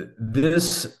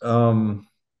this uh,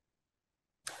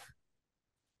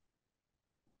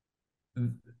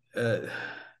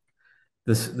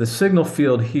 the signal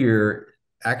field here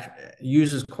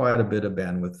uses quite a bit of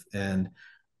bandwidth, and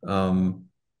um,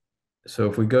 so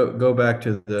if we go back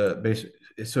to the basic,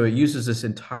 so it uses this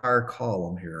entire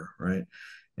column here, right?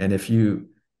 And if you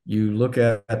look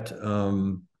at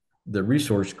the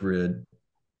resource grid,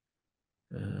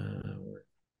 where's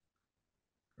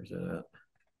that at?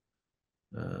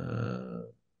 Do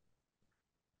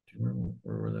you remember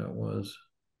where that was?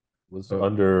 was Oh,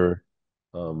 under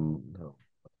no,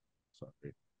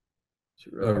 sorry.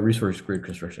 resource grid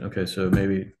construction. Okay, so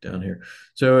maybe down here.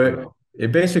 So No.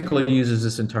 it basically uses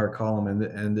this entire column,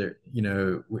 and there,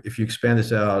 if you expand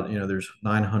this out, there's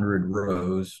 900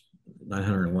 rows,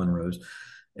 901 rows.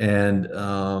 And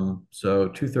so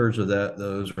 2/3 of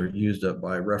those are used up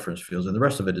by reference fields, and the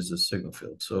rest of it is the signal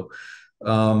field. So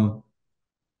um,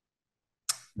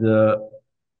 the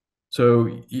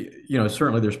so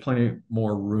certainly there's plenty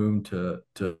more room to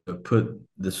put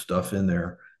this stuff in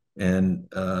there, and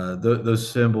those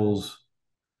symbols.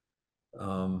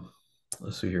 Um,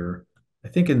 let's see here. I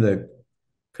think in the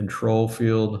control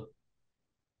field,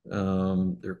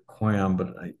 they're QAM,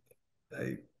 but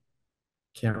I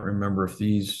can't remember if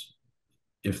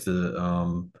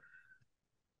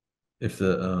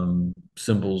the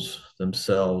symbols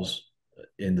themselves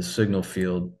in the signal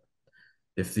field,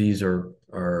 if these are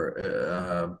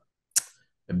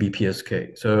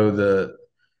BPSK. So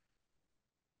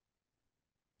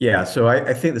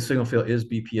I think the signal field is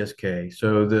BPSK.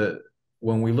 So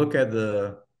when we look at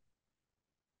the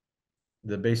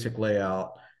basic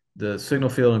layout, the signal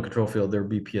field and control field, they're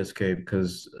BPSK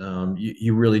because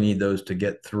you really need those to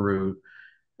get through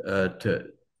to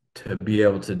be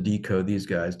able to decode these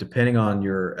guys. Depending on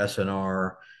your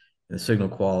SNR and the signal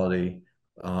quality,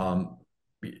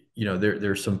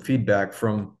 there's some feedback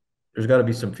from there's got to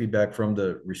be some feedback from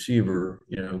the receiver,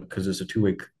 because it's a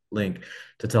two-way link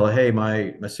to tell it, hey,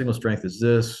 my signal strength is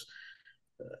this,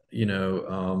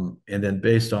 and then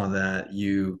based on that,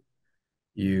 you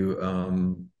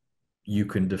you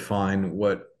can define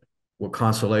what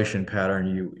constellation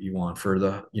pattern you want for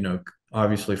the,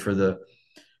 obviously for the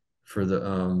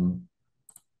um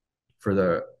for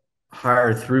the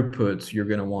higher throughputs, you're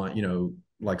going to want,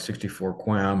 like 64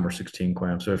 QAM or 16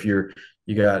 QAM. So if you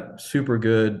got super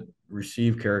good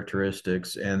receive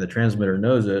characteristics and the transmitter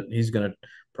knows it, he's going to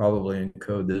probably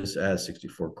encode this as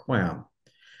 64 QAM.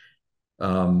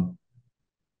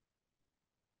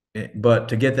 But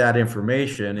to get that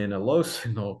information in a low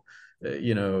signal,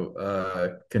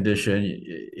 condition,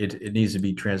 it needs to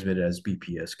be transmitted as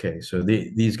BPSK. So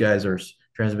these guys are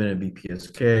transmitted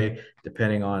BPSK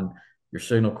depending on your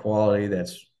signal quality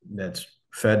that's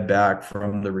fed back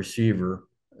from the receiver.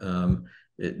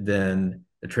 Then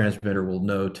the transmitter will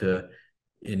know to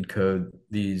encode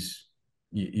these,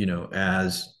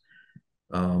 as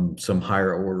some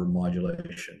higher order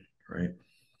modulation, right?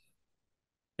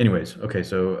 Anyways, okay,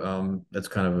 so that's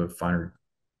kind of a finer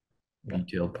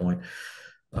detailed point.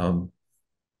 Um,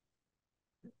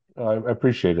 I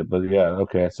appreciate it, but yeah,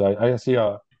 okay. So I see.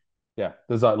 Yeah,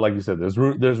 there's like you said, there's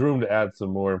room to add some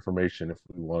more information if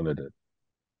we wanted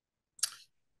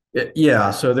it.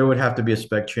 yeah, so there would have to be a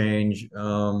spec change,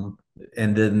 and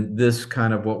then this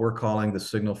kind of what we're calling the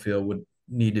signal field would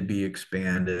need to be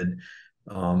expanded,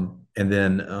 and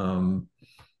then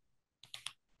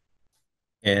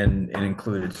and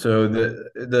included. So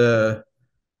the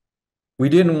we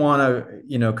didn't want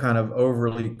to, kind of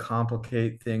overly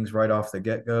complicate things right off the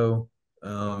get-go.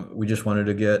 We just wanted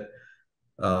to get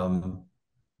um,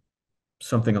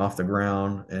 something off the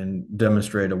ground and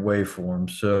demonstrate a waveform.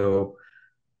 So,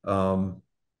 not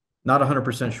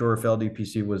 100% sure if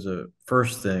LDPC was a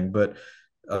first thing, but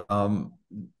um,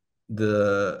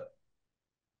 the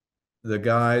the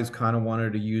guys kind of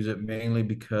wanted to use it mainly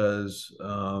because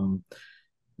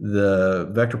the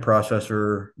vector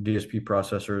processor, DSP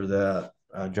processor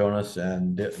that Jonas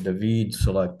and David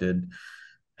selected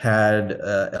had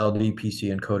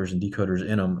LDPC encoders and decoders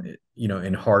in them,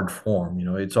 in hard form.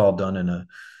 It's all done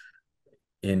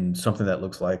in something that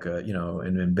looks like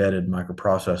an embedded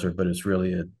microprocessor, but it's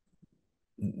really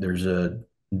there's a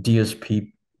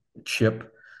DSP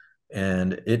chip,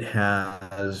 and it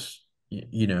has,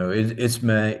 it's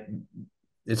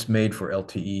made for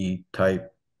LTE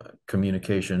type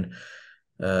communication,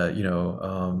 uh, you know,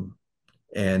 um,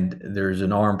 and there's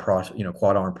an ARM process,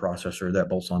 quad ARM processor that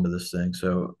bolts onto this thing.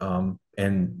 So,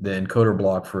 and the encoder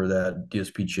block for that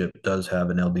DSP chip does have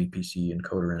an LDPC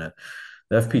encoder in it.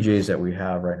 The FPGAs that we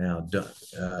have right now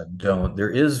don't. There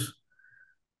is,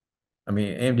 I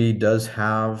mean, AMD does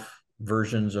have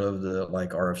versions of the like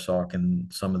RF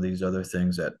and some of these other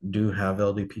things that do have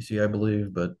LDPC, I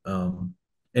believe. But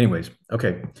anyways,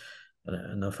 okay,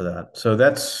 enough of that. So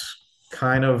that's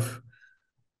kind of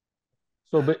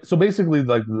So basically,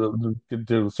 like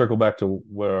to circle back to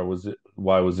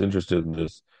why I was interested in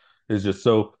this, is just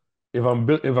so if I'm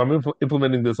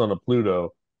implementing this on a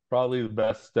Pluto, probably the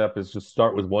best step is just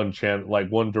start with one channel, like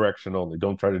one direction only.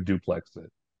 Don't try to duplex it.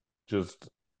 Just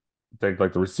take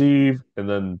like the receive and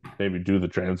then maybe do the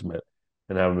transmit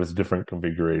and have them as different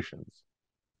configurations.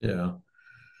 yeah.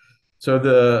 So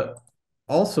the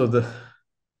also the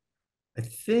I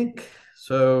think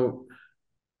so.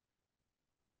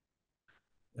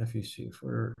 FEC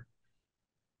for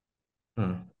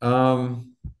huh.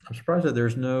 I'm surprised that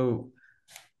there's no.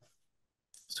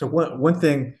 So one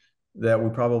thing that we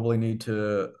probably need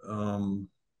to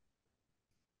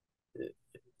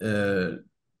uh,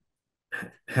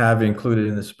 have included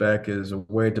in the spec is a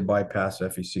way to bypass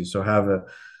FEC. So have a,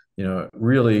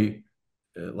 really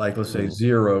like let's say Hmm.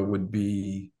 zero would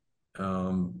be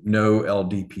no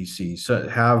LDPC. So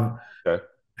Okay.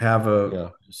 have a Yeah.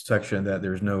 section that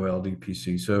there's no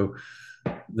LDPC. So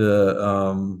the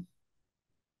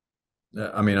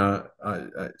I mean I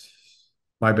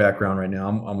my background right now,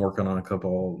 I'm working on a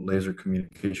couple laser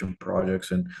communication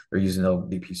projects, and they're using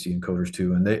LDPC encoders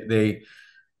too. And they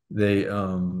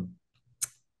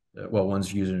well,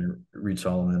 one's using Reed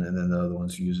Solomon, and then the other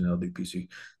one's using LDPC.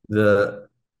 The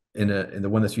in the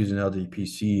one that's using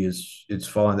LDPC it's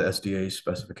following the SDA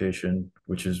specification,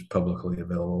 which is publicly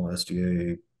available,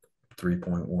 SDA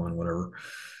 3.1, whatever.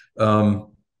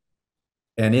 Um,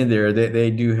 and in there,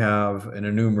 they do have an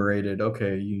enumerated,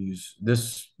 okay, you use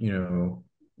this,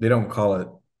 they don't call it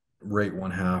rate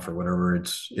one half or whatever.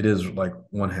 It is like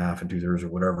one half and two thirds or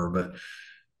whatever, but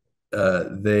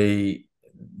they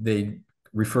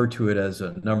refer to it as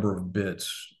a number of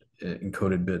bits,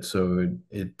 encoded bits. So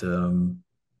it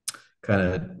kind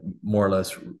of more or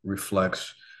less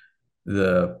reflects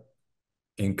the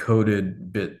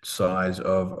encoded bit size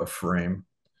of a frame.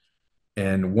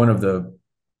 And one of the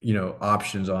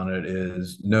options on it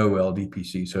is no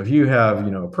LDPC. So if you have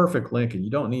a perfect link and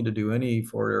you don't need to do any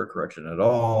forward error correction at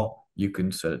all, you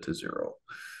can set it to zero.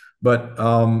 But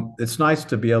it's nice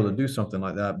to be able to do something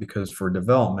like that, because for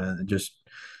development, it just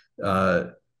uh,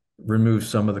 removes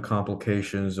some of the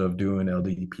complications of doing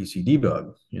LDPC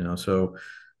debug. So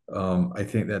I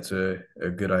think that's a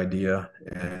good idea,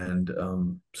 and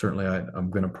certainly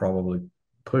I'm going to probably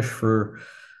push for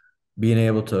being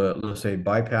able to, let's say,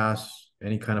 bypass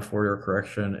any kind of forward error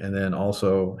correction, and then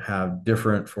also have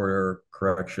different forward error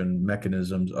correction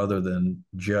mechanisms other than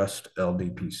just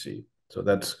LDPC. So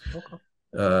that's Okay.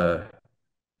 uh,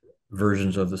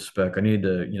 versions of the spec. I need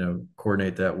to,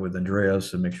 coordinate that with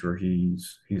Andreas and make sure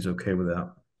he's okay with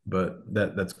that. But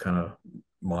that's kind of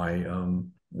my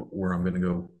where I'm going to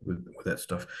go with that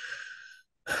stuff.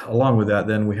 Along with that,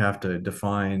 then we have to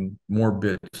define more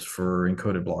bits for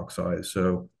encoded block size.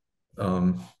 So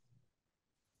um,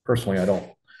 personally,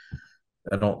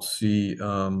 I don't see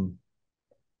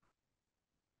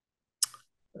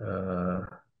uh,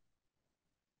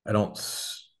 I don't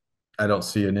I don't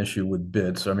see an issue with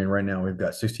bits. I mean, right now we've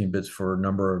got 16 bits for a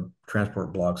number of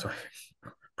transport blocks.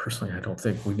 Personally, I don't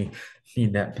think we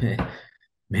need that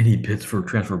many bits for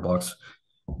transport blocks,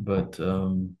 but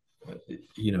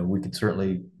we could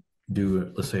certainly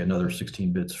do, let's say, another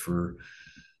 16 bits for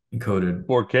encoded.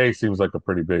 4K seems like a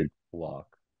pretty big block.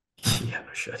 Yeah,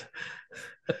 no shit.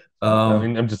 I Um,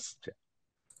 mean, I'm just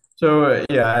so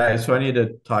yeah, so I need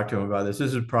to talk to him about this.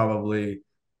 This is probably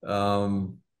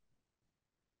um,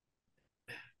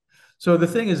 so the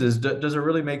thing is does it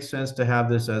really make sense to have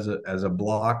this as a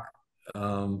block?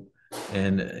 Um,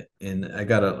 and I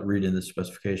gotta read in the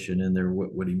specification in there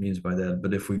what he means by that.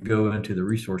 But if we go into the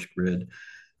resource grid,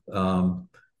 um,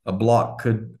 a block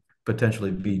could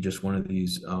potentially be just one of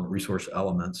these resource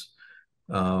elements.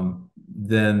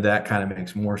 Then that kind of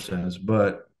makes more sense.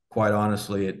 But quite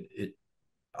honestly,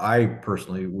 I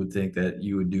personally would think that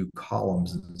you would do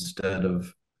columns instead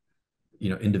of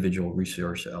individual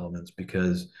resource elements,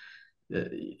 because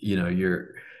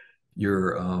you're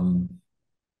you're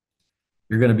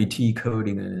going to be T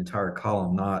coding an entire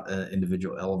column, not an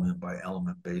individual element by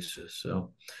element basis.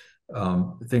 So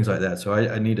things like that. So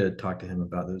I need to talk to him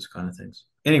about those kind of things.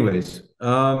 Anyways,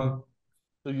 so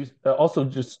you also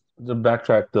just to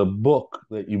backtrack the book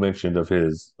that you mentioned of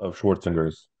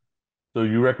Schwarzenegger's. So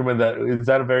you recommend that? Is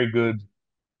that a very good?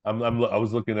 I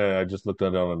was looking at. I just looked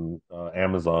at it on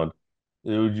Amazon.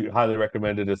 Would you highly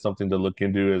recommend it as something to look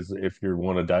into as if you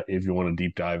want to if you want to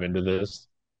deep dive into this?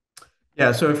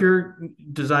 yeah. So if you're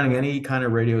designing any kind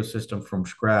of radio system from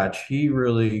scratch, he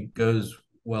really goes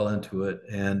well into it.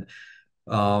 And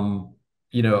Um,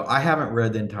 I haven't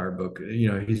read the entire book.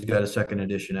 He's got a second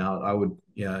edition out. I would,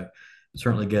 yeah,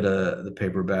 certainly get the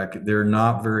paperback. They're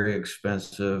not very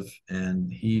expensive,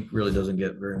 and he really doesn't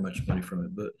get very much money from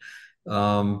it. But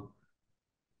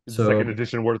Is the second so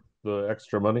edition worth the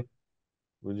extra money?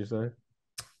 Would you say?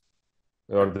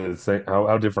 Or are they the same?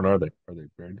 How different are they? Are they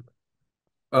very different?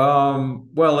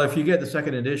 well, if you get the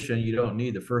second edition, you don't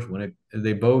need the first one.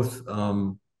 They both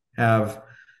have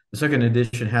the second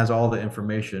edition has all the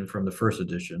information from the first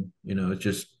edition. It's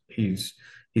just he's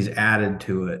added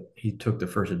to it. He took the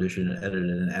first edition and edited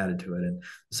it and added to it. And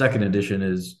the second edition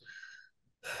is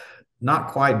not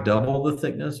quite double the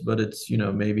thickness, but it's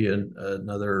maybe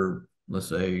another, let's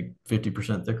say,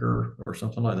 50% thicker or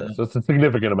something like Okay, that. so it's a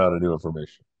significant amount of new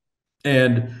information.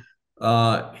 And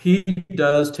he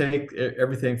does take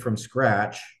everything from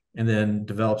scratch and then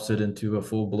develops it into a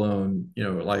full blown,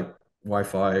 like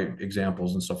Wi-Fi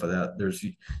examples and stuff like that. There's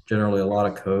generally a lot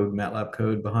of code, MATLAB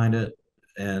code behind it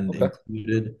and Okay.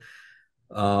 included.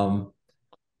 Um,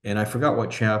 and I forgot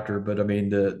what chapter, but I mean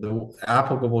the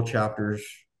applicable chapters,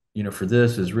 for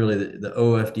this is really the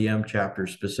OFDM chapter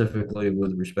specifically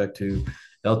with respect to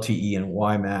LTE and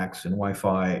WiMAX and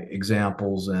Wi-Fi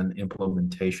examples and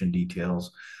implementation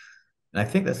details. And I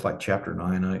think that's like chapter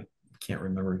 9. I can't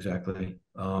remember exactly,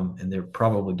 and they're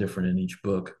probably different in each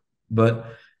book. But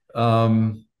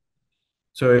um,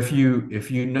 so if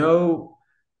you know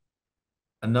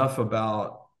enough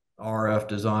about RF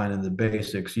design and the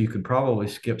basics, you could probably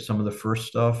skip some of the first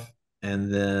stuff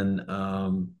and then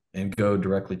and go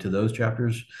directly to those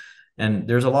chapters. And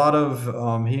there's a lot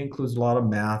of he includes a lot of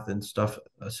math and stuff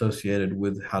associated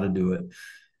with how to do it.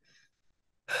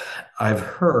 I've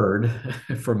heard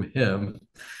from him,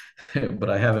 but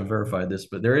I haven't verified this,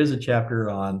 but there is a chapter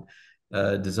on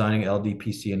designing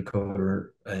LDPC encoder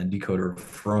and decoder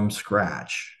from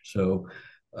scratch. So,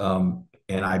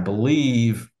 and I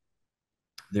believe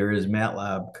there is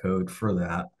MATLAB code for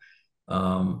that.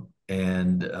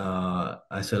 And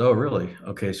I said, oh, really?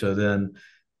 Okay. So then,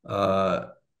 uh,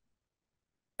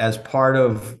 as part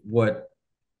of what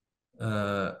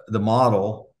the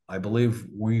model, I believe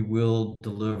we will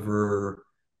deliver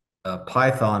a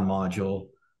Python module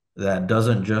that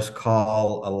doesn't just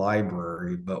call a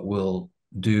library, but will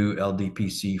do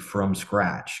LDPC from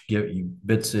scratch, give you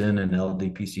bits in and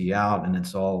LDPC out, and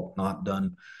it's all not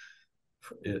done.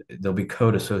 There'll be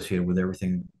code associated with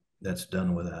everything that's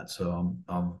done with that. So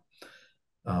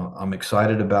I'm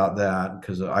excited about that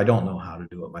because I don't know how to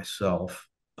do it myself.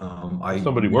 Is I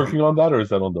somebody really, working on that, or is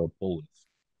that on the pull list?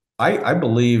 I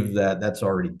believe that that's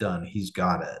already done. He's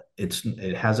got it.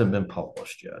 It hasn't been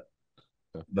published yet,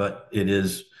 Okay. but it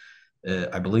is.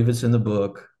 I believe it's in the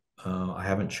book. I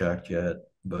haven't checked yet,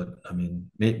 but I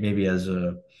mean, maybe as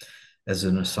an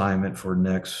assignment for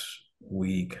next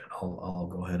week, I'll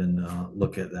go ahead and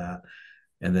look at that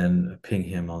and then ping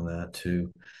him on that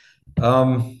too.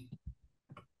 Um,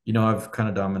 I've kind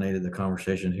of dominated the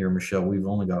conversation here, Michelle. We've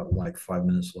only got like 5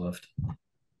 minutes left.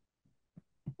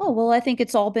 Oh, well, I think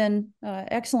it's all been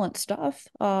excellent stuff.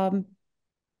 I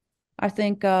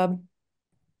think that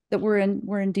we're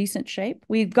in decent shape.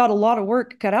 We've got a lot of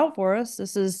work cut out for us.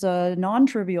 This is a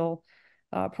non-trivial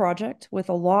project with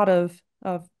a lot of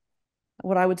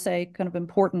what I would say kind of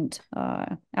important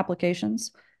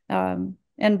applications. And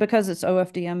because it's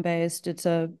OFDM based, it's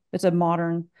a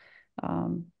modern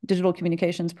digital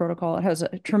communications protocol. It has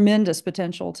a tremendous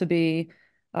potential to be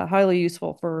highly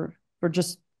useful for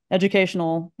just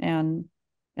educational and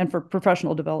for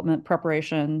professional development,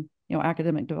 preparation,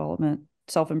 academic development,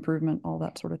 self-improvement, all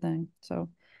that sort of thing. So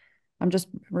I'm just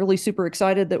really super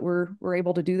excited that we're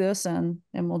able to do this, and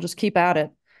we'll just keep at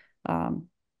it. Um,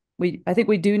 I think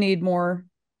we do need more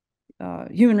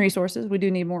human resources. We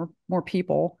do need more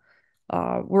people.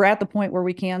 We're at the point where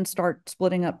we can start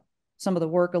splitting up some of the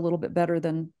work a little bit better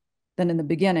than in the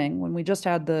beginning when we just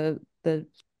had the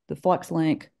flex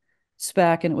link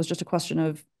spec, and it was just a question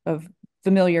of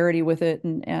familiarity with it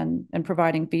and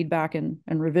providing feedback and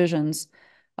revisions.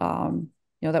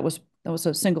 That was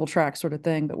a single track sort of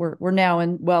thing, but we're now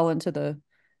well into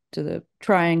the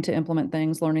trying to implement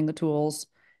things, learning the tools,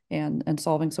 and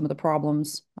solving some of the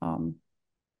problems.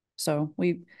 So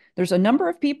there's a number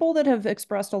of people that have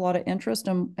expressed a lot of interest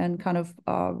and kind of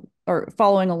are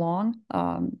following along.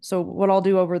 So what I'll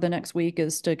do over the next week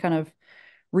is to kind of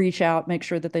reach out, make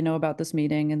sure that they know about this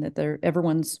meeting and that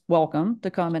everyone's welcome to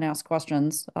come and ask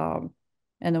questions. And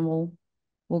then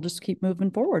we'll just keep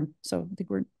moving forward. So I think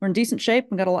we're in decent shape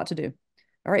and got a lot to do.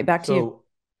 All right, back to you.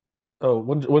 So, oh,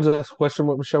 when's the next question?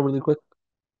 What, Michelle, really quick?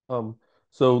 Um,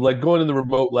 so like going in the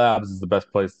remote labs is the best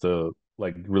place to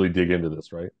like really dig into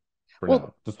this, right? For Well,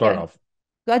 now, to start yeah, off.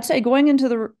 I'd say going into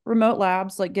the remote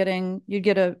labs, like you'd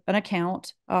get an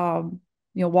account,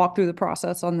 walk through the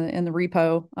process in the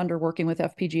repo under working with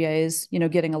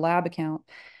FPGAs, getting a lab account,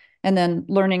 and then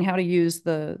learning how to use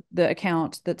the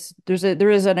account. There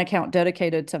is an account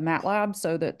dedicated to MATLAB,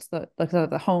 so that's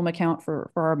the home account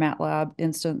for our MATLAB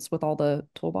instance with all the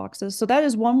toolboxes. So that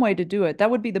is one way to do it. That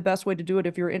would be the best way to do it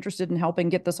if you're interested in helping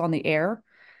get this on the air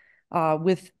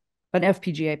with an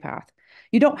FPGA path.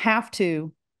 You don't have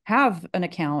to have an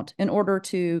account in order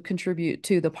to contribute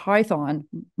to the Python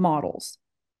models.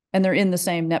 And they're in the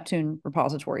same Neptune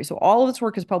repository. So all of its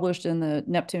work is published in the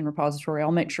Neptune repository.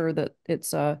 I'll make sure that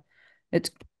it's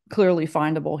clearly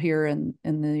findable here in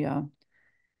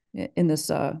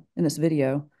this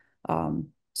video.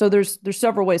 So there's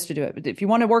several ways to do it. But if you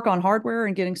want to work on hardware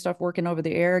and getting stuff working over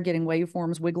the air, getting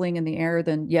waveforms wiggling in the air,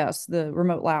 then yes, the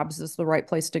remote labs is the right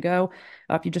place to go.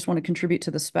 If you just want to contribute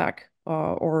to the spec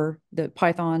or the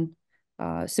Python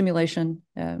simulation,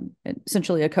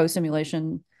 essentially a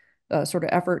co-simulation sort of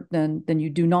effort, then you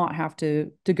do not have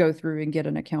to go through and get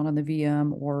an account on the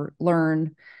VM or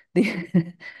learn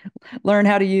the learn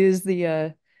how to use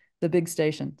the big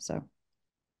station. So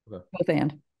Okay. both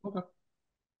and. Okay.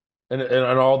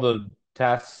 And all the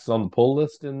tasks on the pull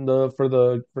list in the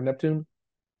for Neptune?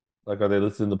 Like, are they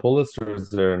listed in the pull list, or is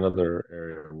there another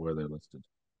area where they're listed?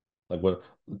 Like, what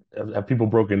have people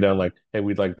broken down? Like, hey,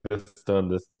 we'd like this done.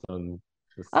 This.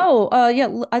 Oh, yeah.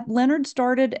 Leonard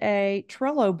started a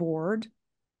Trello board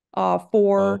Oh,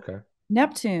 for okay.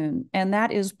 Neptune, and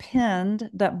that is pinned.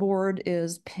 That board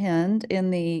is pinned in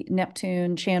the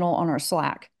Neptune channel on our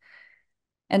Slack.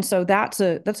 And so that's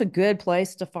a good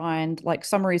place to find like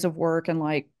summaries of work and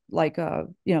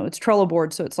it's Trello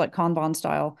board, so it's like Kanban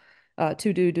style,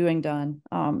 to do, doing, done.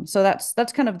 So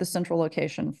that's kind of the central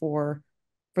location for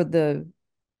the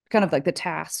kind of like the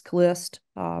task list.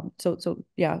 So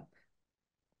yeah.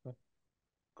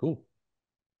 Cool.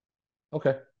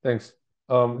 Okay, thanks.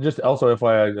 Just also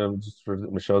FYI, just for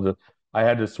Michelle, I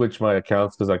had to switch my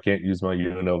accounts because I can't use my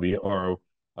UNLV, or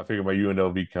I figure my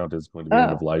UNLV account is going to be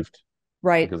end of Oh, life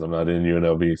right. because I'm not in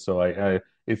UNLV. So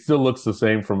it still looks the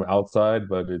same from outside,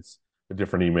 but it's a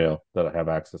different email that I have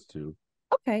access to.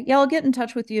 Okay. Yeah, I'll get in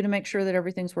touch with you to make sure that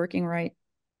everything's working right.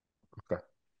 Okay.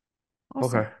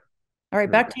 Awesome. Okay. All right,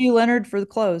 Great. back to you, Leonard, for the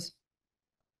close.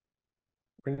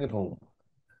 Bring it home.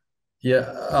 Yeah.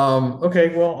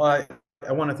 Okay. Well, I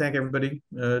want to thank everybody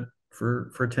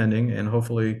for attending, and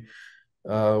hopefully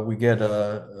we get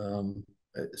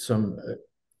some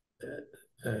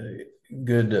uh,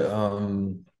 good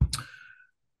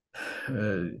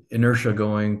inertia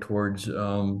going towards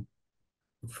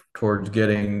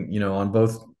getting, on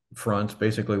both fronts.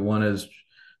 Basically, one is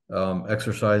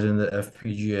exercising the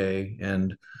FPGA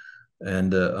and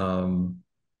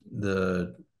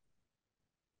the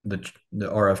the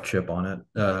RF chip on it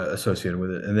associated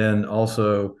with it, and then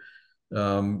also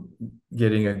um,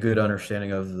 getting a good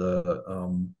understanding of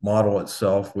the model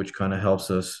itself, which kind of helps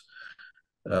us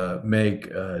make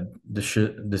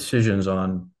decisions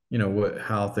on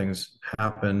how things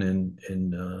happen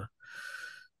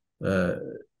uh,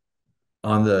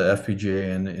 on the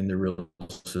FPGA and in the real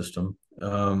system.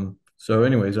 So,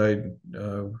 anyways, I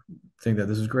think that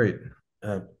this is great.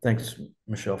 Thanks,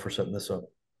 Michelle, for setting this up.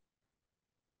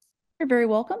 You're very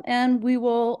welcome. And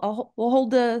we'll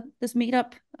hold this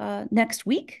meetup next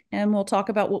week, and we'll talk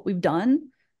about what we've done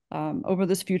over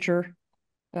this future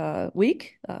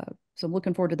week. So I'm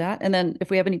looking forward to that. And then if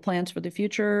we have any plans for the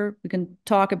future, we can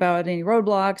talk about any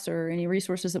roadblocks or any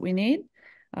resources that we need.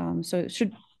 So it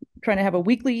should trying to have a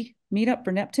weekly meetup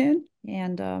for Neptune,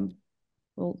 and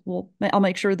I'll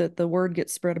make sure that the word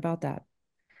gets spread about that.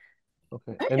 Okay.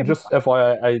 All right, And everyone. just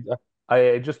FYI,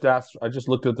 I just asked, I just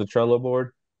looked at the Trello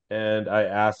board and I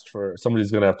asked for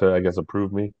somebody's gonna have to, I guess,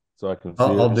 approve me so I can see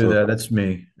I'll it. do So that. That's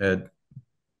me, Ed.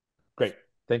 great.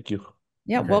 Thank you.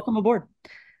 Yeah, Okay. welcome aboard.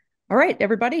 All right,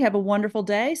 everybody, have a wonderful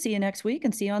day. See you next week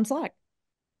and see you on Slack.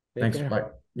 Take Thanks. care. Bye.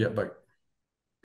 Yeah, bye.